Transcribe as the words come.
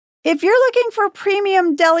If you're looking for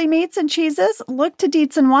premium deli meats and cheeses, look to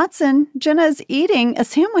Dietz & Watson. Jenna is eating a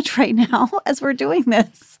sandwich right now as we're doing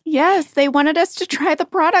this. Yes, they wanted us to try the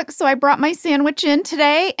product, so I brought my sandwich in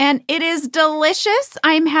today, and it is delicious.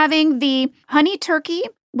 I'm having the honey turkey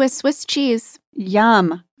with Swiss cheese.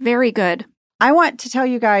 Yum. Very good. I want to tell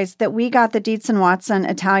you guys that we got the Dietz & Watson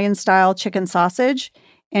Italian-style chicken sausage,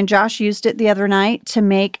 and Josh used it the other night to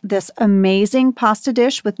make this amazing pasta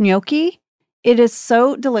dish with gnocchi. It is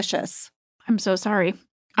so delicious. I'm so sorry.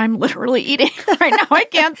 I'm literally eating right now. I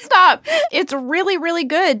can't stop. It's really, really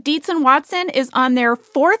good. Dietz & Watson is on their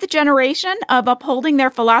 4th generation of upholding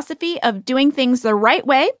their philosophy of doing things the right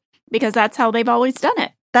way, because that's how they've always done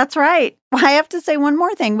it. That's right. I have to say one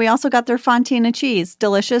more thing. We also got their Fontina cheese,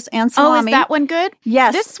 delicious, and salami. Oh, is that one good?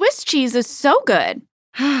 Yes. This Swiss cheese is so good.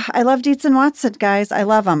 I love Dietz & Watson, guys. I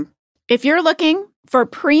love them. If you're looking for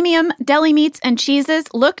premium deli meats and cheeses,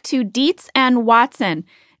 look to Dietz & Watson.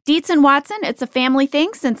 Dietz & Watson, it's a family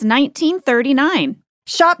thing since 1939.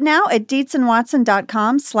 Shop now at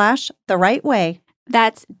dietzandwatson.com/therightway.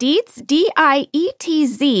 That's Dietz,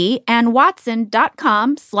 D-I-E-T-Z, and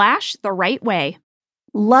Watson.com/therightway.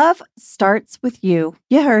 Love starts with you.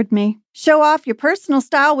 You heard me. Show off your personal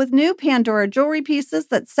style with new Pandora jewelry pieces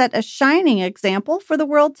that set a shining example for the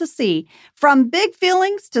world to see. From big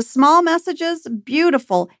feelings to small messages,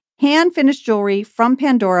 beautiful hand-finished jewelry from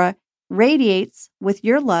Pandora radiates with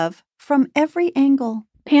your love from every angle.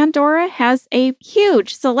 Pandora has a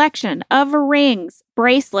huge selection of rings,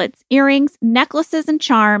 bracelets, earrings, necklaces, and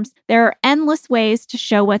charms. There are endless ways to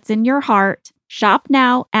show what's in your heart. Shop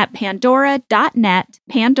now at pandora.net.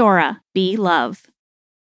 Pandora, be love.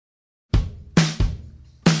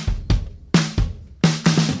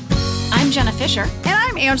 I'm Jenna Fisher. And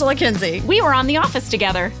I'm Angela Kinsey. We were on The Office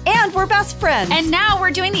together. And we're best friends. And now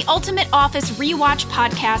we're doing the Ultimate Office Rewatch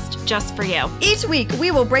podcast just for you. Each week,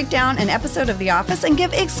 we will break down an episode of The Office and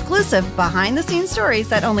give exclusive behind-the-scenes stories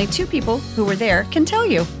that only 2 people who were there can tell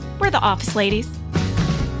you. We're the Office Ladies.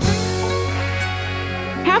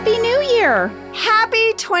 Happy New Year!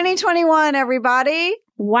 Happy 2021, everybody!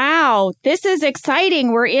 Wow, this is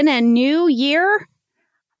exciting. We're in a new year.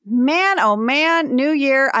 Man, oh man, new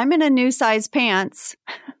year. I'm in a new size pants.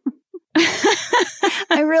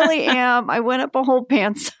 I really am. I went up a whole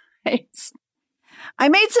pant size. I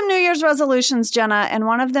made some New Year's resolutions, Jenna, and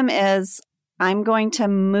one of them is I'm going to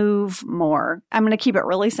move more. I'm going to keep it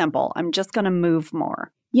really simple. I'm just going to move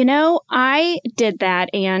more. You know, I did that,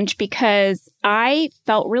 Ange, because I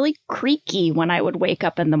felt really creaky when I would wake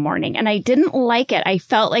up in the morning, and I didn't like it. I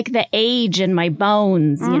felt like the age in my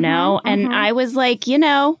bones, you know, and I was like, you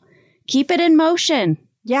know, keep it in motion.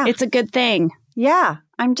 Yeah. It's a good thing. Yeah.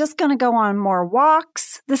 I'm just going to go on more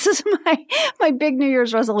walks. This is my big New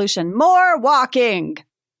Year's resolution. More walking.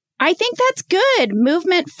 I think that's good.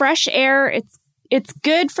 Movement, fresh air. It's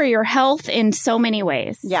good for your health in so many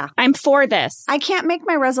ways. Yeah. I'm for this. I can't make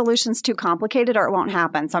my resolutions too complicated or it won't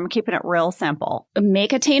happen. So I'm keeping it real simple.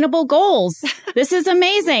 Make attainable goals. This is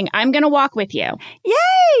amazing. I'm going to walk with you.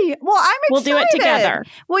 Yay! Well, I'm excited. We'll do it together.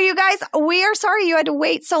 Well, you guys, we are sorry you had to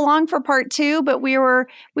wait so long for part 2, but we were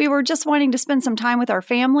just wanting to spend some time with our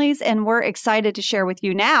families, and we're excited to share with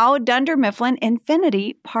you now Dunder Mifflin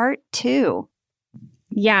Infinity Part 2.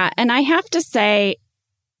 Yeah, and I have to say,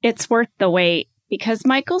 it's worth the wait. Because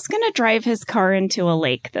Michael's going to drive his car into a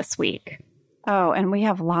lake this week. Oh, and we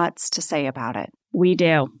have lots to say about it. We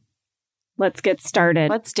do. Let's get started.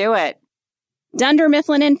 Let's do it. Dunder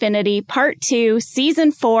Mifflin Infinity, Part 2,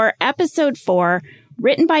 Season 4, Episode 4,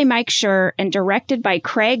 written by Mike Schur and directed by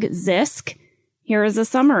Craig Zisk. Here is a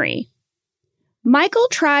summary. Michael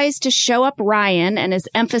tries to show up Ryan and his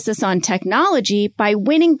emphasis on technology by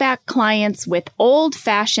winning back clients with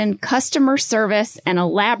old-fashioned customer service and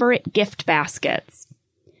elaborate gift baskets.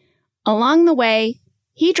 Along the way,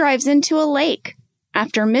 he drives into a lake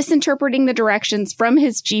after misinterpreting the directions from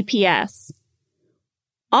his GPS.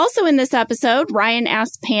 Also in this episode, Ryan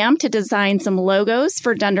asks Pam to design some logos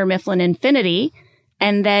for Dunder Mifflin Infinity,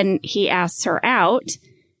 and then he asks her out.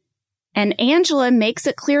 And Angela makes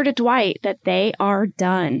it clear to Dwight that they are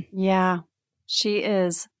done. Yeah, she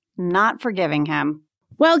is not forgiving him.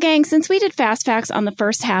 Well, gang, since we did Fast Facts on the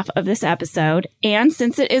first half of this episode, and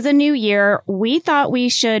since it is a new year, we thought we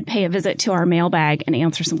should pay a visit to our mailbag and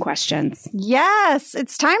answer some questions. Yes,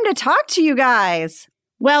 it's time to talk to you guys.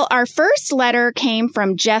 Well, our first letter came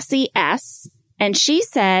from Jessie S., and she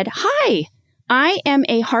said, "Hi. I am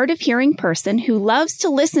a hard of hearing person who loves to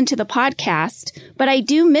listen to the podcast, but I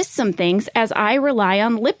do miss some things as I rely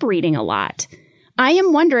on lip reading a lot. I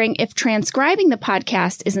am wondering if transcribing the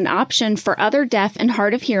podcast is an option for other deaf and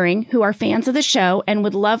hard of hearing who are fans of the show and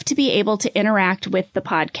would love to be able to interact with the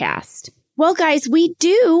podcast. Well, guys, we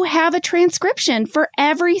do have a transcription for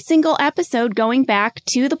every single episode going back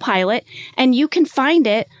to the pilot, and you can find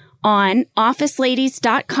it on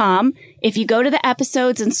officeladies.com. If you go to the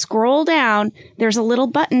episodes and scroll down, there's a little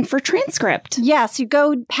button for transcript. Yes, you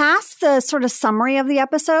go past the sort of summary of the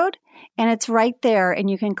episode, and it's right there, and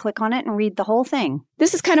you can click on it and read the whole thing.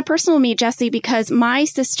 This is kind of personal to me, Jessie, because my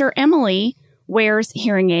sister Emily wears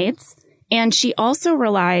hearing aids, and she also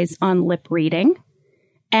relies on lip reading.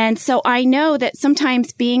 And so I know that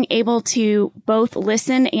sometimes being able to both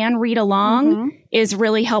listen and read along is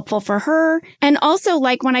really helpful for her. And also,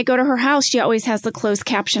 like when I go to her house, she always has the closed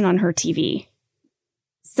caption on her TV.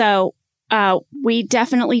 So we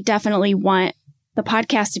definitely want the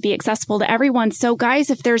podcast to be accessible to everyone. So guys,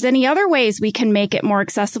 if there's any other ways we can make it more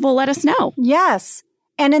accessible, let us know. Yes.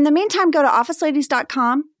 And in the meantime, go to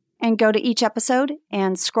officeladies.com and go to each episode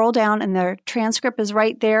and scroll down, and the transcript is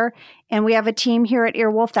right there. And we have a team here at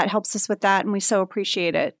Earwolf that helps us with that, and we so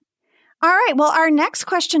appreciate it. All right. Well, our next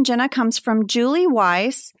question, Jenna, comes from Julie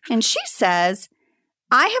Weiss, and she says,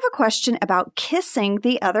 I have a question about kissing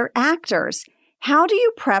the other actors. How do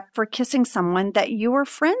you prep for kissing someone that you were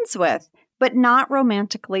friends with, but not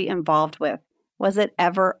romantically involved with? Was it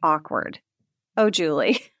ever awkward? Oh,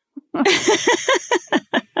 Julie.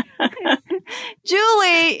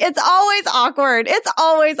 Julie, it's always awkward. It's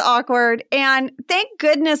always awkward. And thank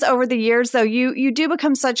goodness over the years, though, you do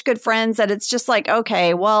become such good friends that it's just like,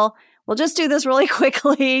 okay, well, we'll just do this really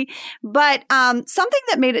quickly. But something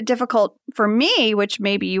that made it difficult for me, which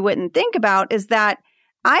maybe you wouldn't think about, is that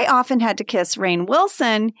I often had to kiss Rainn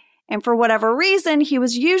Wilson. And for whatever reason, he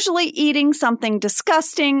was usually eating something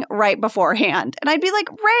disgusting right beforehand. And I'd be like,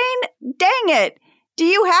 Rainn, dang it. Do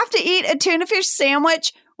you have to eat a tuna fish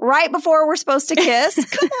sandwich right before we're supposed to kiss?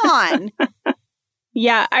 Come on.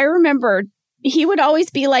 Yeah, I remember he would always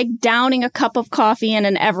be like downing a cup of coffee in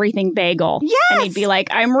an everything bagel. Yes. And he'd be like,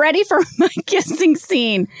 I'm ready for my kissing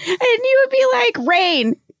scene. And you would be like,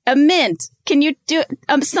 Rainn, a mint. Can you do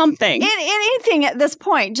something? Anything at this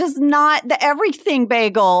point, just not the everything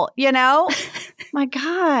bagel, you know? My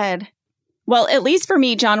God. Well, at least for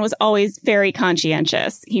me, John was always very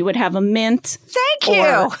conscientious. He would have a mint. Thank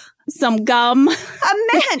you. Some gum. A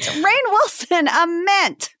mint. Rainn Wilson, a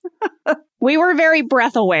mint. We were very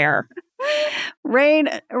breath aware.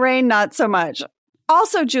 Rainn, not so much.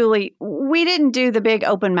 Also, Julie, we didn't do the big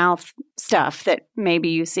open mouth stuff that maybe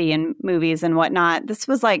you see in movies and whatnot. This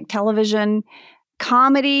was like television.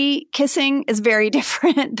 Comedy kissing is very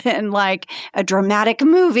different than like a dramatic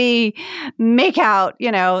movie make out.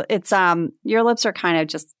 You know, it's your lips are kind of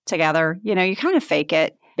just together. You know, you kind of fake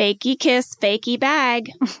it. Fakey kiss, fakey bag.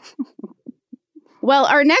 Well,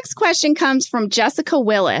 our next question comes from Jessica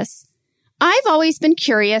Willis. I've always been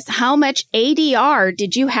curious, how much ADR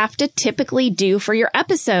did you have to typically do for your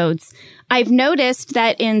episodes? I've noticed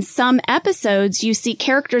that in some episodes, you see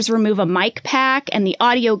characters remove a mic pack and the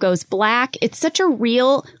audio goes black. It's such a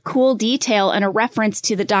real cool detail and a reference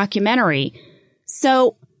to the documentary.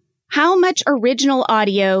 So how much original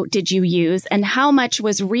audio did you use and how much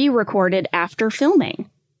was re-recorded after filming?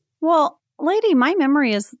 Well, lady, my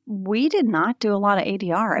memory is we did not do a lot of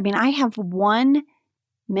ADR. I mean, I have one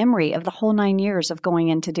memory of the whole 9 years of going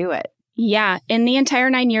in to do it. Yeah. In the entire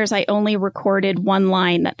 9 years, I only recorded one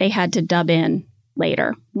line that they had to dub in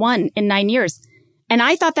later. One in 9 years. And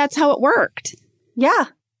I thought that's how it worked. Yeah.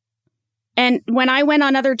 And when I went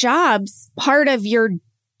on other jobs, part of your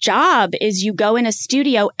job is you go in a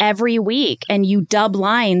studio every week and you dub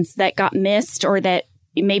lines that got missed or that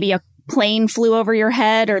maybe a plane flew over your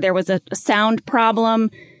head or there was a sound problem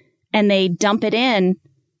and they dump it in.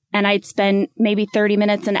 And I'd spend maybe 30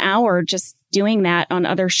 minutes, an hour just doing that on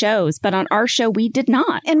other shows. But on our show, we did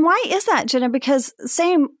not. And why is that, Jenna? Because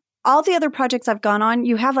all the other projects I've gone on,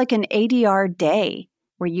 you have like an ADR day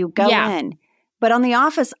where you go in. But on The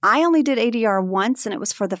Office, I only did ADR once, and it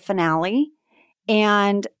was for the finale.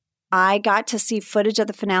 And I got to see footage of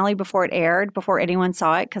the finale before it aired, before anyone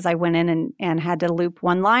saw it, because I went in and had to loop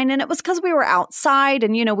one line. And it was because we were outside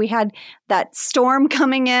and, you know, we had that storm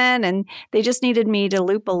coming in and they just needed me to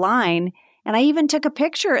loop a line. And I even took a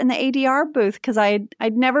picture in the ADR booth because I'd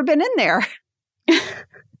never been in there.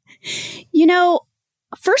 You know,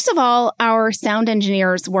 first of all, our sound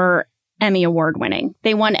engineers were Emmy Award winning.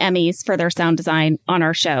 They won Emmys for their sound design on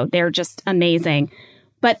our show. They're just amazing.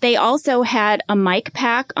 But they also had a mic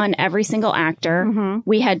pack on every single actor. Mm-hmm.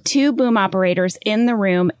 We had 2 boom operators in the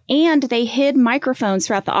room, and they hid microphones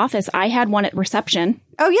throughout the office. I had one at reception.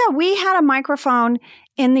 Oh, yeah. We had a microphone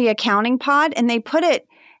in the accounting pod, and they put it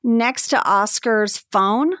next to Oscar's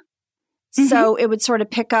phone. Mm-hmm. So it would sort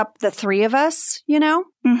of pick up the 3 of us, you know?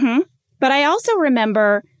 Mm-hmm. But I also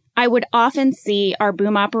remember I would often see our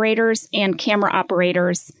boom operators and camera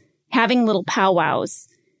operators having little powwows,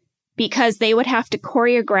 because they would have to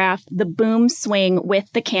choreograph the boom swing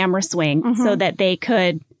with the camera swing so that they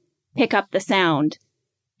could pick up the sound.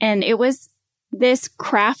 And it was this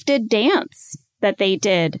crafted dance that they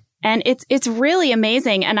did. And it's really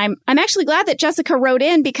amazing. And I'm actually glad that Jessica wrote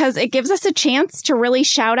in, because it gives us a chance to really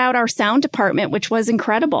shout out our sound department, which was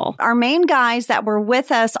incredible. Our main guys that were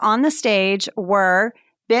with us on the stage were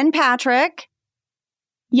Ben Patrick.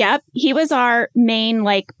 Yep. He was our main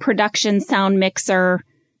production sound mixer,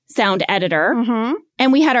 sound editor. Mm-hmm.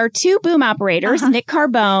 And we had our 2 boom operators, Nick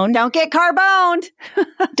Carbone. Don't get carboned.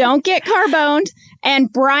 Don't get carboned.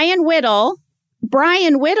 And Brian Whittle.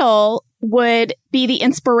 Brian Whittle would be the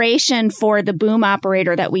inspiration for the boom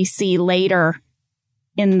operator that we see later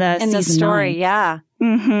in the story. 9. Yeah.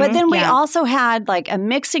 Mm-hmm, but then we also had a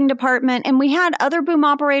mixing department, and we had other boom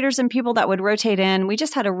operators and people that would rotate in. We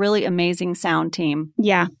just had a really amazing sound team.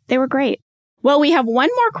 Yeah, they were great. Well, we have one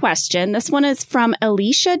more question. This one is from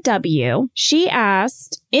Alicia W. She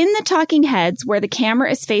asked, in the talking heads where the camera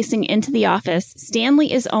is facing into the office,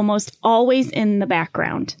 Stanley is almost always in the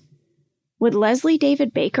background. Would Leslie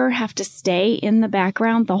David Baker have to stay in the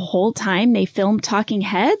background the whole time they filmed talking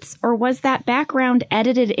heads, or was that background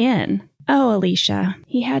edited in? Oh, Alicia,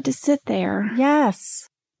 he had to sit there. Yes.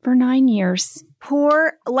 For 9 years.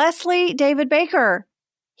 Poor Leslie David Baker.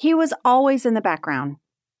 He was always in the background.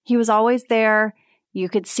 He was always there. You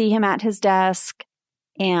could see him at his desk.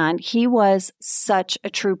 And he was such a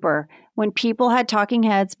trooper. When people had talking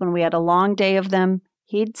heads, when we had a long day of them,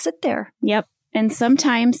 he'd sit there. Yep. And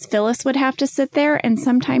sometimes Phyllis would have to sit there, and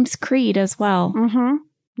sometimes Creed as well. Mm-hmm.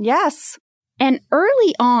 Yes. And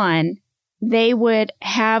early on, they would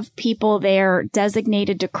have people there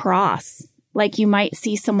designated to cross. Like you might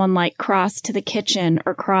see someone cross to the kitchen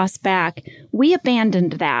or cross back. We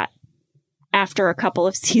abandoned that after a couple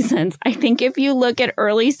of seasons. I think if you look at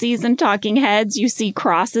early season talking heads, you see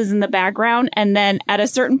crosses in the background. And then at a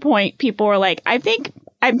certain point, people were like, I'm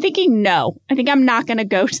thinking, no, I think I'm not going to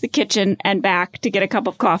go to the kitchen and back to get a cup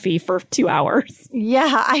of coffee for 2 hours.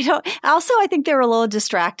 Yeah, I think they were a little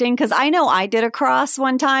distracting, because I know I did a cross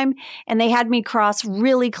one time and they had me cross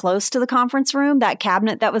really close to the conference room, that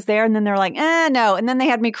cabinet that was there. And then they're like, no. And then they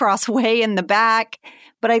had me cross way in the back.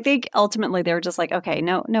 But I think ultimately they were just like, okay,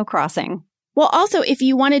 no crossing. Well, also, if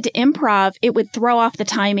you wanted to improv, it would throw off the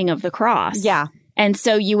timing of the cross. Yeah. And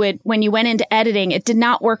so when you went into editing, it did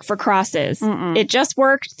not work for crosses. Mm-mm. It just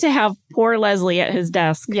worked to have poor Leslie at his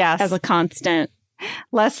desk as a constant.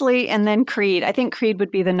 Leslie and then Creed. I think Creed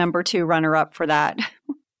would be the number 2 runner-up for that.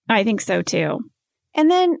 I think so, too.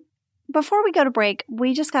 And then before we go to break,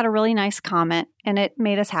 we just got a really nice comment, and it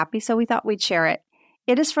made us happy, so we thought we'd share it.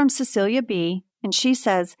 It is from Cecilia B., and she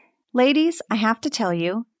says, ladies, I have to tell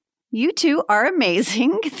you, you two are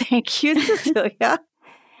amazing. Thank you, Cecilia.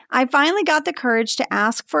 I finally got the courage to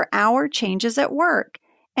ask for hour changes at work,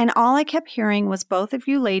 and all I kept hearing was both of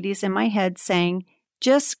you ladies in my head saying,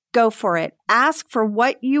 just go for it. Ask for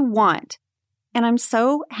what you want. And I'm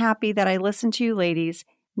so happy that I listened to you ladies.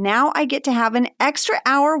 Now I get to have an extra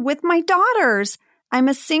hour with my daughters. I'm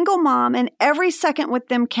a single mom, and every second with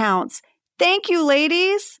them counts. Thank you,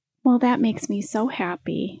 ladies. Well, that makes me so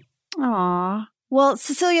happy. Aw. Well,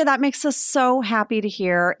 Cecilia, that makes us so happy to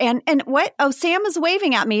hear. And what? Oh, Sam is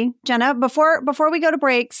waving at me. Jenna, before we go to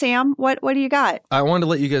break, Sam, what do you got? I wanted to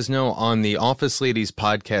let you guys know on the Office Ladies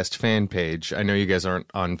podcast fan page. I know you guys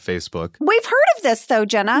aren't on Facebook. We've heard of this, though,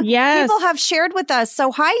 Jenna. Yes. People have shared with us.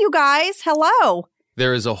 So hi, you guys. Hello.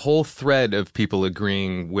 There is a whole thread of people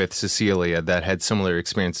agreeing with Cecilia that had similar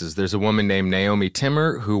experiences. There's a woman named Naomi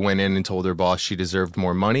Timmer who went in and told her boss she deserved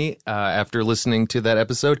more money after listening to that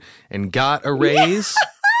episode and got a raise.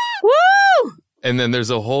 Woo! And then there's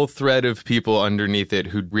a whole thread of people underneath it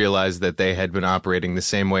who realized that they had been operating the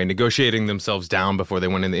same way, negotiating themselves down before they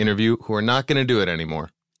went in the interview, who are not going to do it anymore.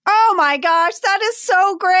 Oh my gosh, that is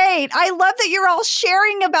so great. I love that you're all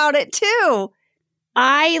sharing about it too.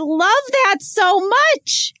 I love that so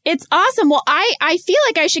much. It's awesome. Well, I feel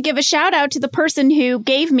like I should give a shout out to the person who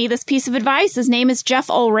gave me this piece of advice. His name is Jeff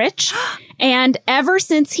Ulrich. And ever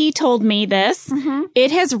since he told me this, it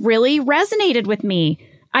has really resonated with me.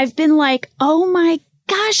 I've been like, oh my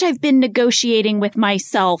gosh, I've been negotiating with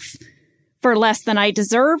myself for less than I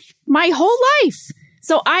deserve my whole life.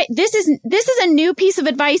 So this is a new piece of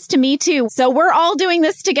advice to me too. So we're all doing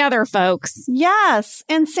this together, folks. Yes.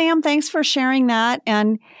 And Sam, thanks for sharing that.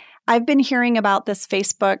 And I've been hearing about this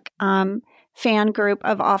Facebook fan group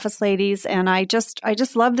of office ladies, and I just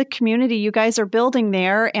love the community you guys are building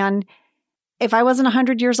there. And if I wasn't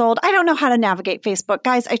 100 years old, I don't know how to navigate Facebook.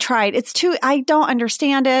 Guys, I tried. I don't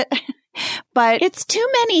understand it. But it's too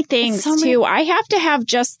many things too. I have to have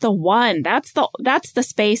just the one. That's the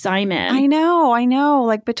space I'm in. I know.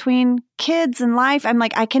 Like between kids and life, I'm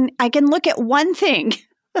like, I can look at one thing.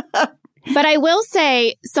 But I will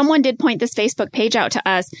say someone did point this Facebook page out to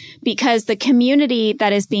us because the community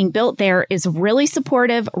that is being built there is really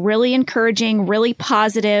supportive, really encouraging, really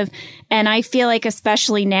positive. And I feel like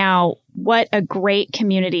especially now, what a great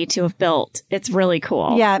community to have built. It's really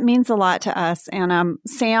cool. Yeah, it means a lot to us. And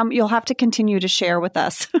Sam, you'll have to continue to share with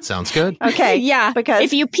us. Sounds good. Okay. Yeah. Because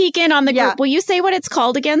if you peek in on the group, will you say what it's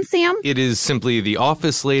called again, Sam? It is simply the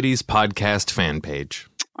Office Ladies Podcast fan page.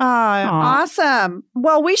 Awesome.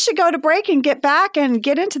 Well, we should go to break and get back and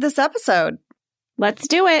get into this episode. Let's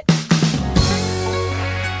do it.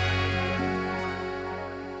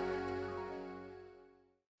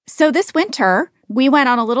 So this winter, we went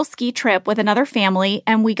on a little ski trip with another family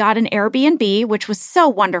and we got an Airbnb, which was so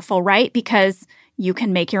wonderful, right? Because you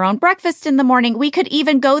can make your own breakfast in the morning. We could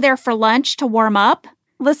even go there for lunch to warm up.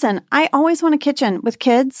 Listen, I always want a kitchen with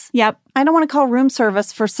kids. Yep. I don't want to call room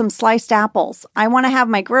service for some sliced apples. I want to have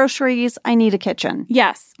my groceries. I need a kitchen.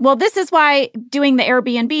 Yes. Well, this is why doing the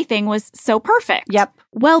Airbnb thing was so perfect. Yep.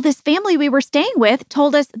 Well, this family we were staying with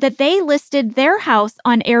told us that they listed their house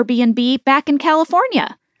on Airbnb back in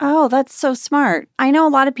California. Oh, that's so smart. I know a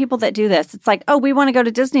lot of people that do this. It's like, oh, we want to go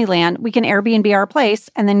to Disneyland. We can Airbnb our place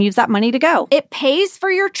and then use that money to go. It pays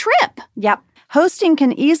for your trip. Yep. Hosting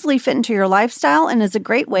can easily fit into your lifestyle and is a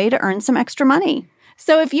great way to earn some extra money.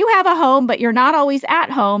 So if you have a home, but you're not always at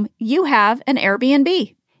home, you have an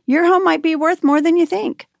Airbnb. Your home might be worth more than you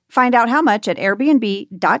think. Find out how much at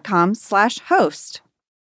airbnb.com/host.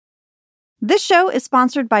 This show is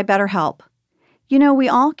sponsored by BetterHelp. You know, we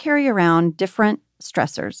all carry around different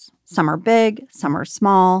stressors. Some are big, some are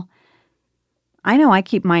small. I know I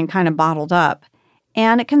keep mine kind of bottled up,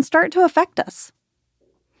 and it can start to affect us.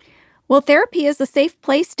 Well, therapy is a safe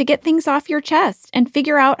place to get things off your chest and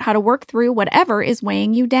figure out how to work through whatever is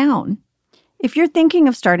weighing you down. If you're thinking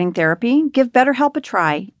of starting therapy, give BetterHelp a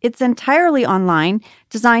try. It's entirely online,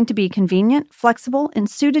 designed to be convenient, flexible, and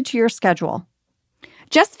suited to your schedule.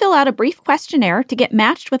 Just fill out a brief questionnaire to get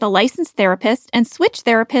matched with a licensed therapist and switch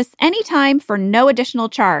therapists anytime for no additional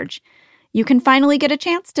charge. You can finally get a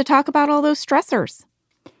chance to talk about all those stressors.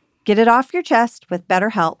 Get it off your chest with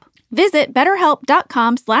BetterHelp. Visit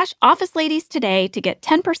BetterHelp.com/OfficeLadies today to get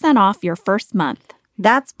 10% off your first month.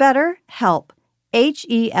 That's BetterHelp,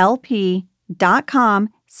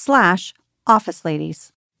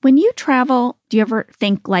 HELP.com/OfficeLadies. When you travel, do you ever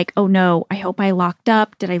think like, oh no, I hope I locked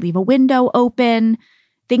up? Did I leave a window open?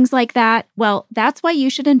 Things like that. Well, that's why you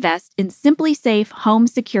should invest in SimpliSafe Home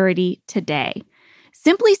Security today.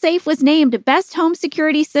 SimpliSafe was named Best Home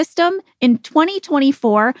Security System in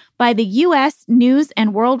 2024 by the U.S. News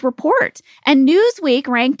and World Report, and Newsweek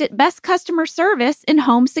ranked it Best Customer Service in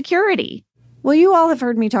Home Security. Well, you all have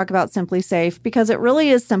heard me talk about SimpliSafe because it really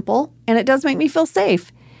is simple and it does make me feel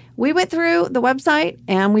safe. We went through the website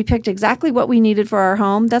and we picked exactly what we needed for our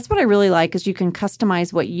home. That's what I really like, is you can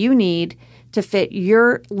customize what you need to fit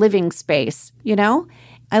your living space, you know?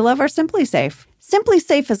 I love our SimpliSafe.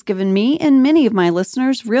 SimpliSafe has given me and many of my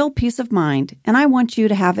listeners real peace of mind, and I want you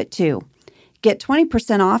to have it too. Get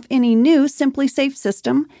 20% off any new SimpliSafe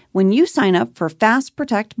system when you sign up for Fast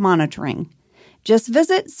Protect monitoring. Just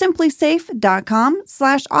visit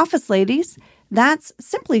simplisafe.com/officeladies. That's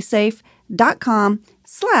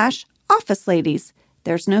simplisafe.com/officeladies.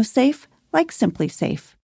 There's no safe like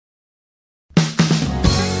SimpliSafe.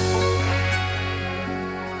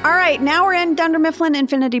 All right, now we're in Dunder Mifflin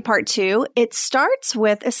Infinity Part 2. It starts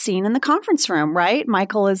with a scene in the conference room, right?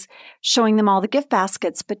 Michael is showing them all the gift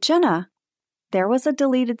baskets. But Jenna, there was a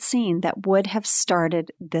deleted scene that would have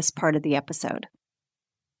started this part of the episode.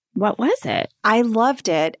 What was it? I loved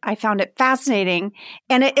it. I found it fascinating.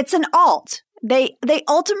 And it's an alt. They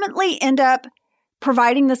ultimately end up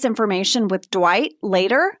providing this information with Dwight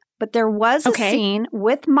later. But there was a scene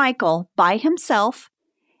with Michael by himself.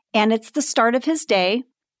 And it's the start of his day.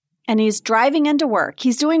 And he's driving into work.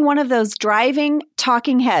 He's doing one of those driving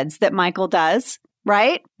talking heads that Michael does,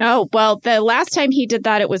 right? Oh, well, the last time he did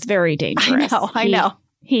that, it was very dangerous. I know.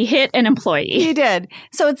 He hit an employee. He did.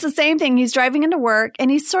 So it's the same thing. He's driving into work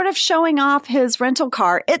and he's sort of showing off his rental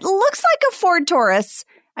car. It looks like a Ford Taurus.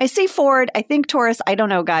 I see Ford. I think Taurus. I don't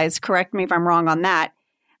know, guys. Correct me if I'm wrong on that.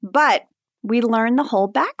 But we learn the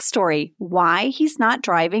whole backstory, why he's not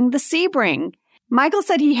driving the Sebring. Michael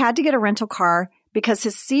said he had to get a rental car because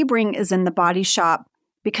his Sebring is in the body shop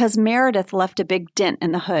because Meredith left a big dent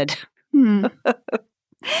in the hood. And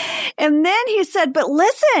then he said, but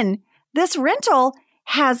listen, this rental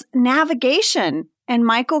has navigation, and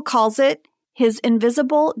Michael calls it his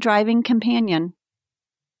invisible driving companion.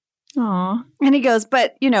 Aw. And he goes,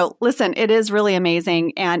 but, listen, it is really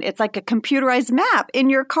amazing, and it's like a computerized map in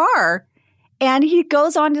your car. And he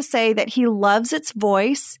goes on to say that he loves its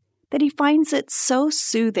voice, that he finds it so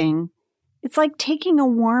soothing. It's like taking a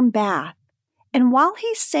warm bath. And while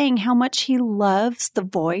he's saying how much he loves the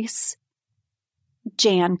voice,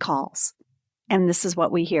 Jan calls. And this is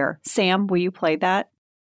what we hear. Sam, will you play that?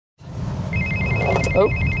 Oh,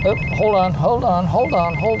 hold on.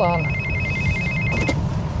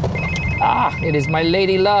 Ah, it is my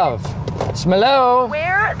lady love. Smello!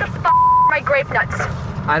 Where the are my grape nuts?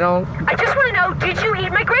 I just want to know, did you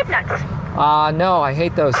eat my grape nuts? No, I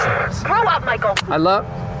hate those things. Grow up, Michael. I love...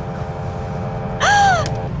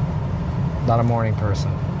 Not a morning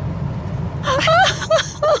person.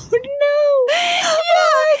 Oh, no.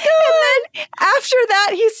 Yeah. And then after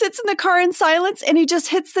that, he sits in the car in silence and he just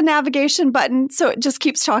hits the navigation button. So it just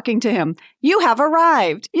keeps talking to him. You have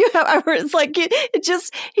arrived. It's like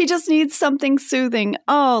he just needs something soothing.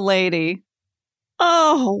 Oh, lady.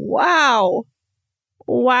 Oh, wow.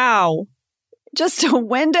 Wow. Just a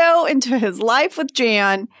window into his life with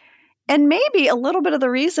Jan. And maybe a little bit of the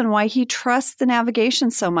reason why he trusts the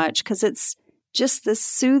navigation so much, because it's just this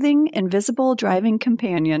soothing, invisible driving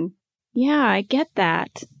companion. Yeah, I get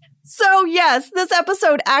that. So, yes, this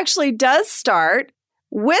episode actually does start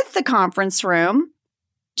with the conference room.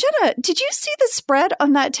 Jenna, did you see the spread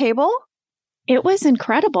on that table? It was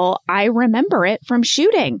incredible. I remember it from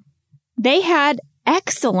shooting. They had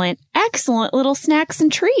excellent little snacks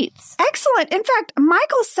and treats. Excellent. In fact,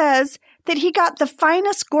 Michael says that he got the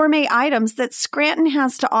finest gourmet items that Scranton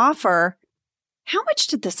has to offer. How much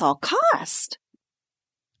did this all cost?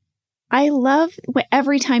 I love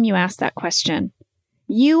every time you ask that question.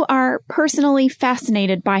 You are personally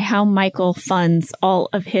fascinated by how Michael funds all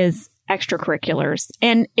of his extracurriculars.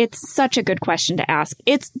 And it's such a good question to ask.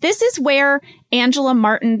 This is where Angela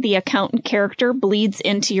Martin, the accountant character, bleeds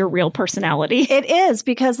into your real personality. It is,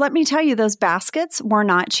 because let me tell you, those baskets were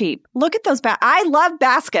not cheap. Look at those I love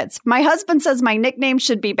baskets. My husband says my nickname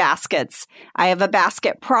should be Baskets. I have a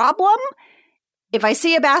basket problem. If I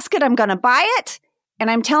see a basket, I'm going to buy it.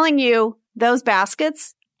 And I'm telling you, those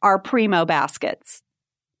baskets are primo baskets.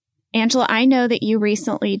 Angela, I know that you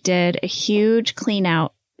recently did a huge clean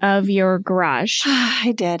out of your garage.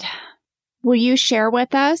 I did. Will you share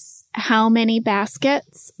with us how many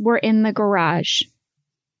baskets were in the garage?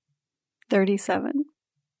 37.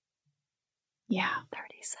 Yeah.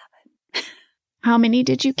 37. How many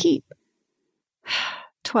did you keep?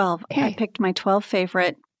 12. Okay. I picked my 12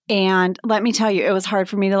 favorite. And let me tell you, it was hard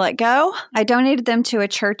for me to let go. I donated them to a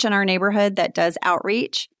church in our neighborhood that does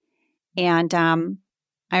outreach. And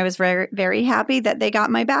I was very, very happy that they got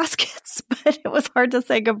my baskets, but it was hard to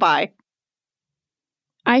say goodbye.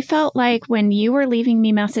 I felt like when you were leaving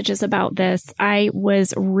me messages about this, I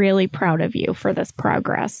was really proud of you for this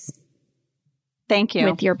progress. Thank you.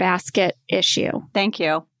 With your basket issue. Thank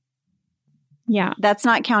you. Yeah. That's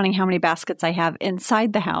not counting how many baskets I have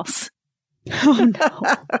inside the house. Oh, no.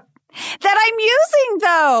 That I'm using,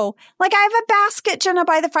 though. Like, I have a basket, Jenna,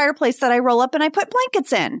 by the fireplace that I roll up and I put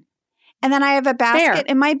blankets in. And then I have a basket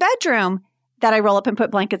in my bedroom that I roll up and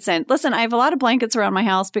put blankets in. Listen, I have a lot of blankets around my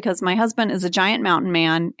house because my husband is a giant mountain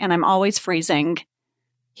man and I'm always freezing.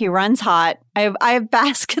 He runs hot. I have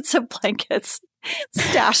baskets of blankets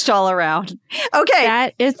stashed all around. Okay.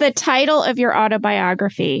 That is the title of your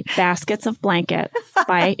autobiography, Baskets of Blankets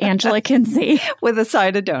by Angela Kinsey. With a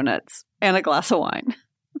side of donuts and a glass of wine.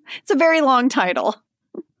 It's a very long title.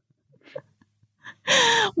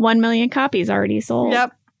 1 million copies already sold.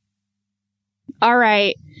 Yep. All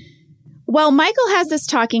right. Well, Michael has this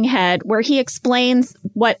talking head where he explains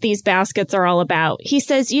what these baskets are all about. He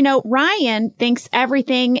says, Ryan thinks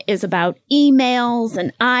everything is about emails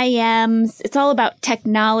and IMs. It's all about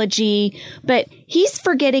technology, but he's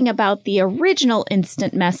forgetting about the original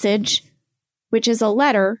instant message, which is a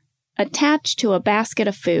letter attached to a basket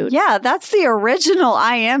of food. Yeah, that's the original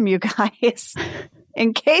IM, you guys,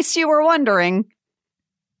 in case you were wondering.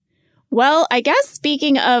 Well, I guess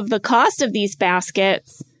speaking of the cost of these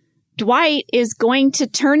baskets, Dwight is going to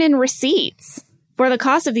turn in receipts for the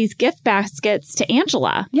cost of these gift baskets to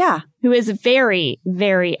Angela. Yeah. Who is very,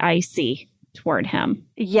 very icy toward him.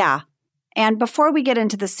 Yeah. And before we get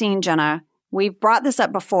into the scene, Jenna, we've brought this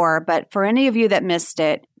up before, but for any of you that missed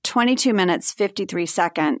it, 22 minutes, 53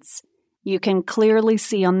 seconds, you can clearly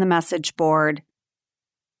see on the message board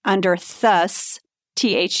under thus,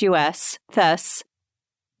 Thus, thus,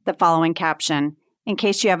 the following caption. In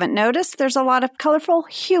case you haven't noticed, there's a lot of colorful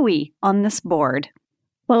Huey on this board.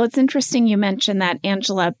 Well, it's interesting you mentioned that,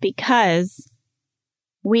 Angela, because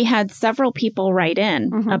we had several people write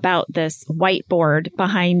in about this whiteboard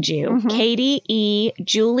behind you. Katie E.,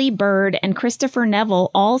 Julie Bird, and Christopher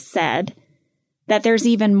Neville all said that there's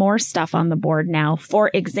even more stuff on the board now.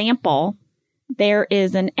 For example, there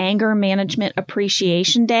is an Anger Management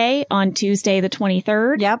Appreciation Day on Tuesday, the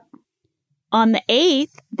 23rd. Yep. On the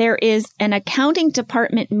 8th, there is an accounting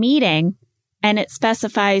department meeting, and it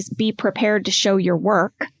specifies be prepared to show your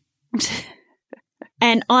work.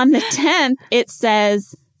 And on the 10th, it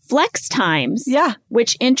says flex times. Yeah.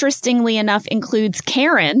 Which interestingly enough includes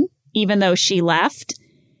Karen, even though she left.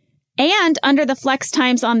 And under the flex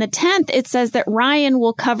times on the 10th, it says that Ryan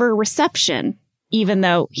will cover reception, even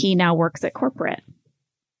though he now works at corporate.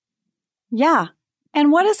 Yeah.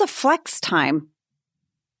 And what is a flex time?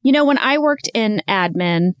 You know, when I worked in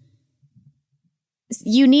admin,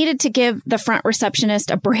 you needed to give the front receptionist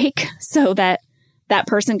a break so that that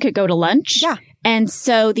person could go to lunch. Yeah. And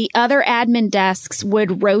so the other admin desks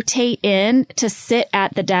would rotate in to sit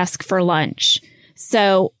at the desk for lunch.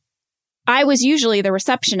 So I was usually the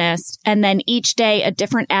receptionist, and then each day a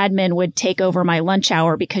different admin would take over my lunch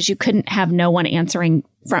hour because you couldn't have no one answering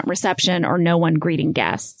front reception or no one greeting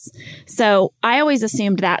guests. So I always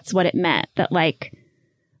assumed that's what it meant, that like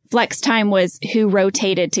flex time was who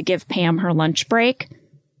rotated to give Pam her lunch break.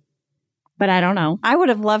 But I don't know. I would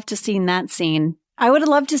have loved to seen that scene. I would have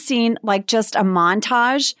loved to seen like just a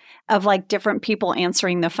montage of like different people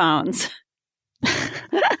answering the phones.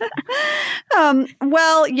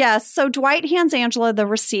 Well, yes. So Dwight hands Angela the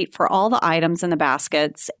receipt for all the items in the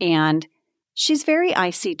baskets, and she's very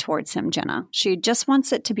icy towards him, Jenna. She just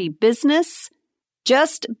wants it to be business,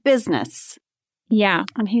 just business. Yeah.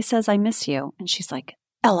 And he says, I miss you. And she's like,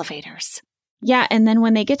 elevators. Yeah. And then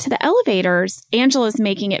when they get to the elevators, Angela's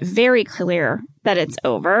making it very clear that it's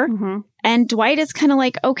over. Mm-hmm. And Dwight is kind of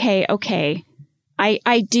like, okay.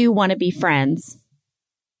 I do want to be friends.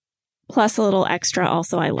 Plus a little extra.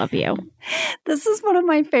 Also, I love you. This is one of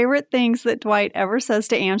my favorite things that Dwight ever says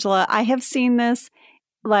to Angela. I have seen this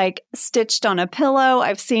like stitched on a pillow.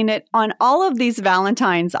 I've seen it on all of these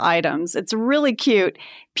Valentine's items. It's really cute.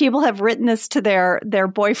 People have written this to their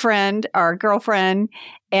boyfriend or girlfriend,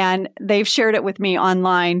 and they've shared it with me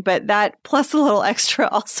online. But that plus a little extra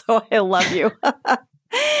also, I love you,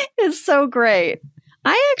 is so great.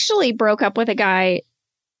 I actually broke up with a guy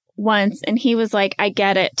once, and he was like, I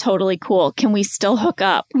get it. Totally cool. Can we still hook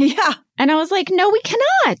up? Yeah. And I was like, no, we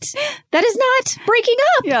cannot. That is not breaking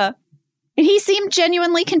up. Yeah. And he seemed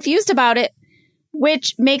genuinely confused about it,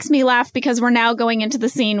 which makes me laugh because we're now going into the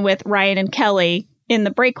scene with Ryan and Kelly in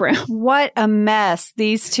the break room. What a mess,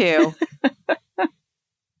 these two.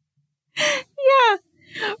 Yeah.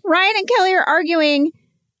 Ryan and Kelly are arguing,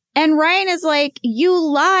 and Ryan is like, you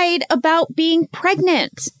lied about being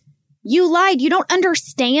pregnant. You lied. You don't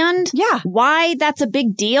understand why that's a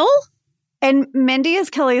big deal. And Mindy as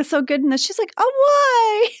Kelly is so good in this. She's like, oh,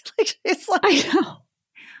 why? Like, she's like, I know.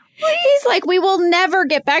 He's like, we will never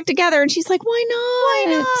get back together. And she's like, why not?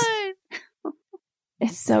 Why not?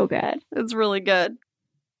 It's so good. It's really good.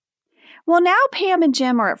 Well, now Pam and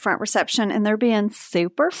Jim are at front reception, and they're being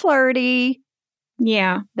super flirty.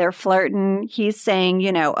 Yeah. They're flirting. He's saying,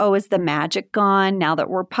 you know, oh, is the magic gone now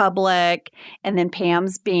that we're public? And then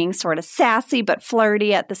Pam's being sort of sassy but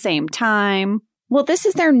flirty at the same time. Well, this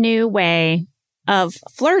is their new way of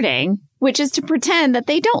flirting, which is to pretend that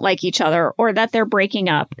they don't like each other or that they're breaking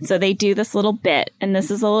up. So they do this little bit, and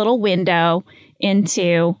this is a little window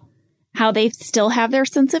into how they still have their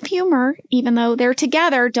sense of humor, even though they're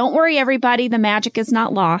together. Don't worry, everybody. The magic is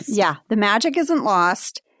not lost. Yeah, the magic isn't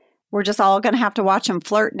lost. We're just all going to have to watch them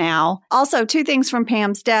flirt now. Also, 2 things from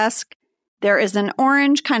Pam's desk. There is an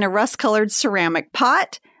orange, kind of rust-colored ceramic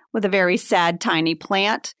pot with a very sad, tiny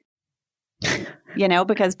plant. You know,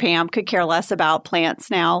 because Pam could care less about plants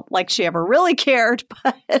now, like she ever really cared,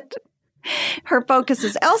 but her focus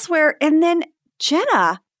is elsewhere. And then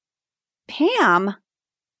Jenna, Pam,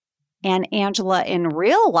 and Angela in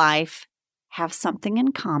real life have something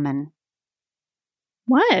in common.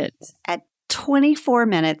 What? At 24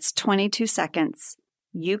 minutes, 22 seconds,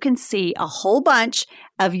 you can see a whole bunch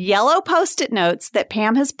of yellow Post-it notes that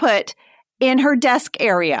Pam has put in her desk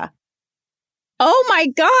area. Oh my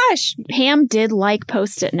gosh. Pam did like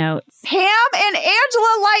Post-it notes. Pam and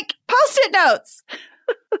Angela like Post-it notes.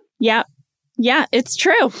 Yeah. Yeah, it's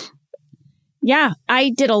true. Yeah, I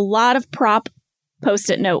did a lot of prop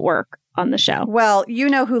Post-it note work on the show. Well, you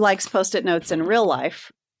know who likes Post-it notes in real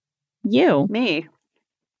life? You. Me.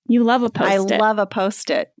 You love a Post-it. I love a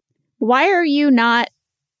Post-it. Why are you not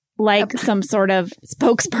like some sort of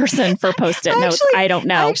spokesperson for Post-it notes? I don't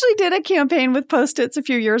know. I actually did a campaign with Post-its a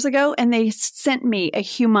few years ago, and they sent me a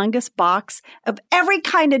humongous box of every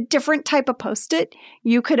kind of different type of Post-it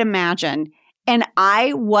you could imagine. And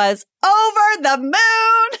I was over the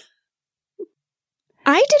moon.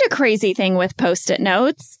 I did a crazy thing with Post-it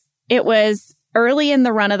notes. It was early in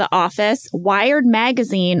the run of the office. Wired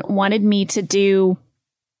magazine wanted me to do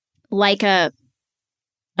like a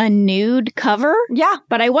nude cover. Yeah.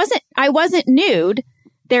 But I wasn't nude.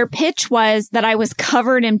 Their pitch was that I was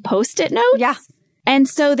covered in Post-it notes. Yeah. And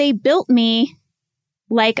so they built me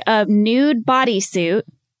like a nude bodysuit.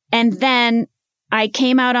 And then I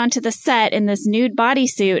came out onto the set in this nude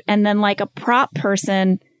bodysuit. And then like a prop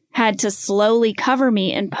person had to slowly cover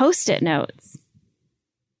me in Post-it notes.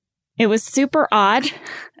 It was super odd.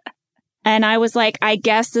 And I was like, I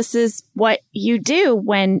guess this is what you do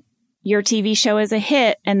when your TV show is a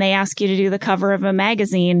hit and they ask you to do the cover of a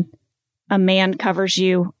magazine. A man covers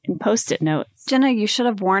you in Post-it notes. Jenna, you should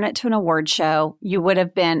have worn it to an award show. You would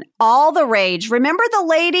have been all the rage. Remember the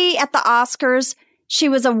lady at the Oscars? She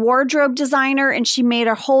was a wardrobe designer and she made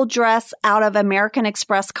her whole dress out of American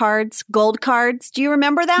Express cards, gold cards. Do you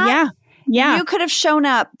remember that? Yeah. Yeah. You could have shown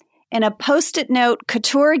up in a Post-it note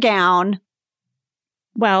couture gown.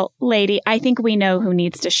 Well, lady, I think we know who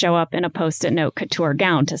needs to show up in a Post-it note couture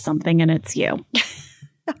gown to something, and it's you.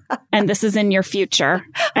 And this is in your future,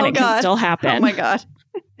 and it can still happen. Oh, my God.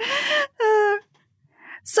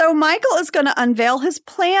 So Michael is going to unveil his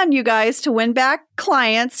plan, you guys, to win back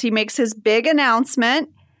clients. He makes his big announcement.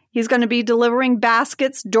 He's going to be delivering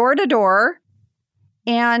baskets door to door.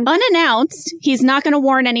 And unannounced, he's not going to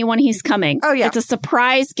warn anyone he's coming. Oh, yeah. It's a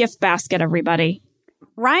surprise gift basket, everybody.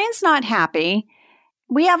 Ryan's not happy.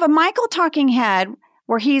 We have a Michael talking head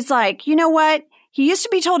where he's like, you know what? He used to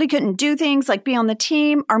be told he couldn't do things like be on the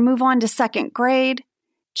team or move on to second grade.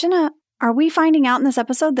 Jenna, are we finding out in this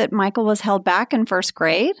episode that Michael was held back in first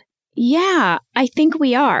grade? Yeah, I think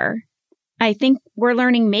we are. I think we're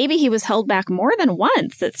learning maybe he was held back more than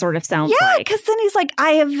once, it sort of sounds like. Yeah, because then he's like,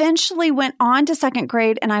 I eventually went on to second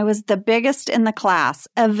grade and I was the biggest in the class.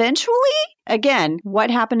 Eventually? Again, what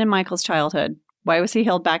happened in Michael's childhood? Why was he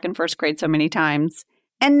held back in first grade so many times?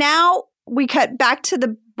 And now we cut back to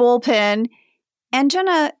the bullpen. And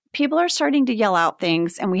Jenna, people are starting to yell out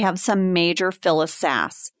things and we have some major Phyllis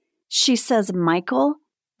sass. She says, Michael,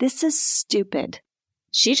 this is stupid.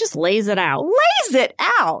 She just lays it out. Lays it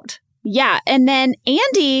out. Yeah. And then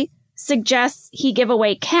Andy suggests he give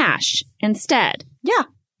away cash instead. Yeah.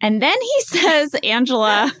 And then he says,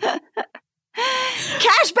 Angela,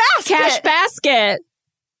 Cash basket. Cash basket.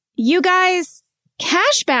 You guys,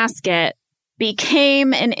 Cash basket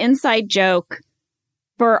became an inside joke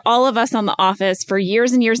for all of us on The Office for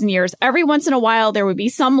years and years and years. Every once in a while, there would be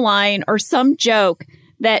some line or some joke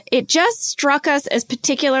that it just struck us as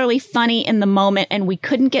particularly funny in the moment and we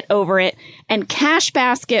couldn't get over it. And Cash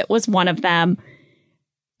basket was one of them.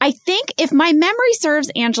 I think if my memory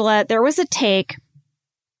serves, Angela, there was a take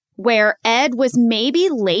where Ed was maybe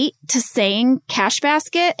late to saying Cash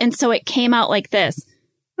basket. And so it came out like this,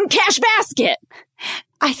 Cash basket.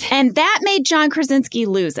 And that made John Krasinski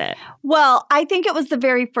lose it. Well, I think it was the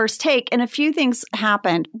very first take and a few things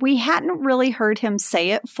happened. We hadn't really heard him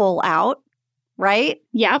say it full out. Right?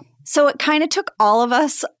 Yep. So it kind of took all of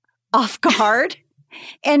us off guard.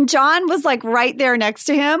 And John was like right there next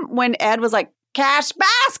to him when Ed was like, Cash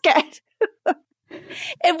basket.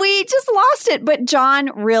 And we just lost it. But John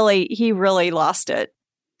he really lost it.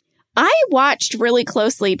 I watched really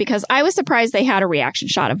closely because I was surprised they had a reaction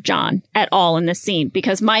shot of John at all in this scene,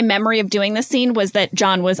 because my memory of doing this scene was that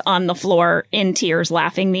John was on the floor in tears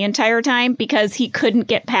laughing the entire time because he couldn't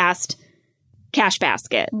get past Cash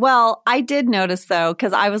basket. Well, I did notice, though,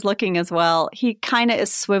 because I was looking as well, he kind of is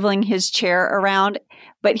swiveling his chair around,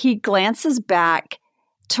 but he glances back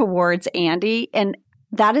towards Andy, and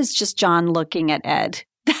that is just John looking at Ed.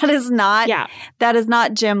 That is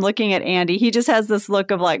not Jim looking at Andy. He just has this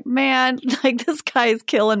look of like, man, like this guy is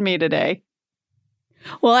killing me today.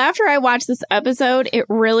 Well, after I watched this episode, it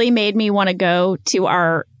really made me want to go to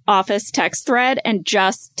our Office text thread and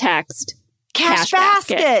just text Cash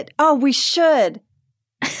basket. Oh, we should.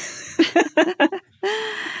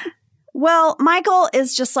 Well, Michael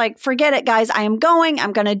is just like, forget it, guys. I am going.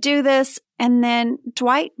 I'm going to do this. And then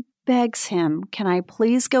Dwight begs him, can I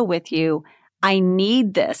please go with you? I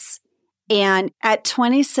need this. And at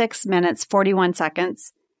 26 minutes, 41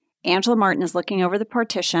 seconds, Angela Martin is looking over the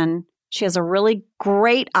partition. She has a really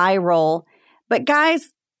great eye roll. But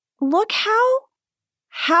guys, look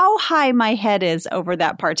how high my head is over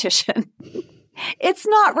that partition. It's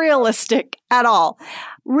not realistic at all.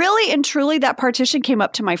 Really and truly, that partition came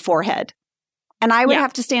up to my forehead. And I would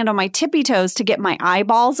have to stand on my tippy toes to get my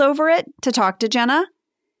eyeballs over it to talk to Jenna.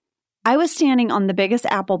 I was standing on the biggest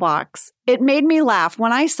apple box. It made me laugh.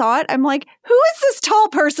 When I saw it, I'm like, who is this tall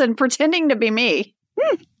person pretending to be me?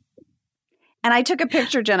 And I took a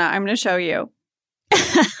picture, Jenna. I'm going to show you.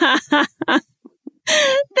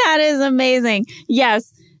 That is amazing.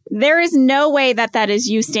 Yes. There is no way that is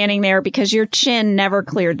you standing there because your chin never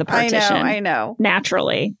cleared the partition. I know.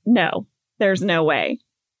 Naturally. No, there's no way.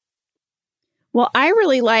 Well, I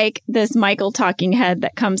really like this Michael talking head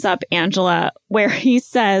that comes up, Angela, where he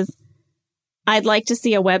says, I'd like to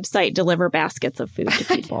see a website deliver baskets of food to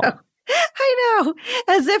people. I know.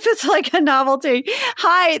 As if it's like a novelty.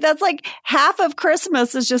 Hi, that's like half of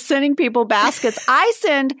Christmas is just sending people baskets. I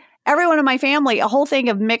send everyone in my family a whole thing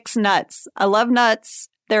of mixed nuts. I love nuts.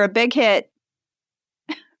 They're a big hit.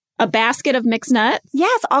 A basket of mixed nuts?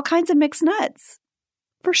 Yes, all kinds of mixed nuts.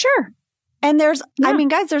 For sure. And there's, I mean,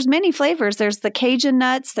 guys, there's many flavors. There's the Cajun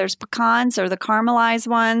nuts, there's pecans, or the caramelized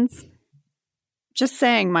ones. Just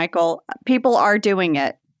saying, Michael, people are doing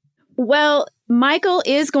it. Well, Michael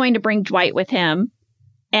is going to bring Dwight with him,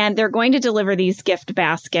 and they're going to deliver these gift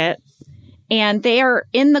baskets. And they are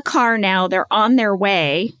in the car now. They're on their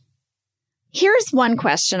way. Here's one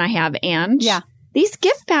question I have, Ange. Yeah. These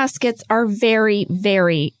gift baskets are very,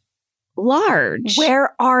 very large.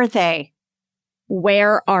 Where are they?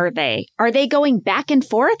 Where are they? Are they going back and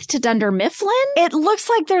forth to Dunder Mifflin? It looks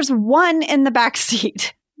like there's one in the back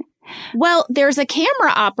seat. Well, there's a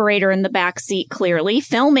camera operator in the back seat, clearly,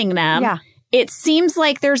 filming them. Yeah. It seems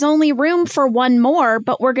like there's only room for one more,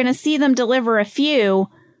 but we're going to see them deliver a few.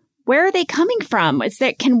 Where are they coming from?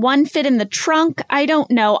 Can one fit in the trunk? I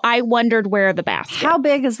don't know. I wondered where the basket. How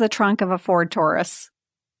big is the trunk of a Ford Taurus?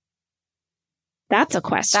 That's a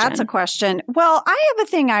question. That's a question. Well, I have a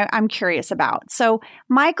thing I'm curious about. So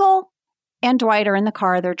Michael and Dwight are in the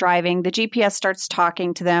car. They're driving. The GPS starts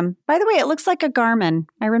talking to them. By the way, it looks like a Garmin.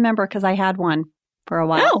 I remember because I had one for a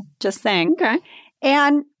while. Oh. Just saying. Okay.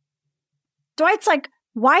 And Dwight's like,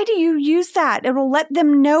 why do you use that? It'll let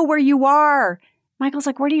them know where you are. Michael's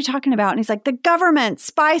like, what are you talking about? And he's like, the government,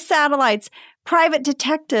 spy satellites, private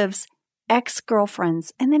detectives,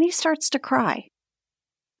 ex-girlfriends. And then he starts to cry.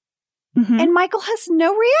 Mm-hmm. And Michael has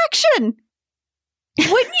no reaction. Wouldn't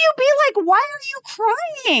you be like, why are you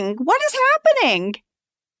crying? What is happening?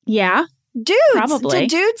 Yeah. Dudes. Probably.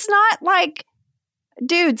 Do dudes not like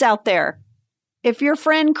dudes out there? If your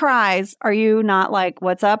friend cries, are you not like,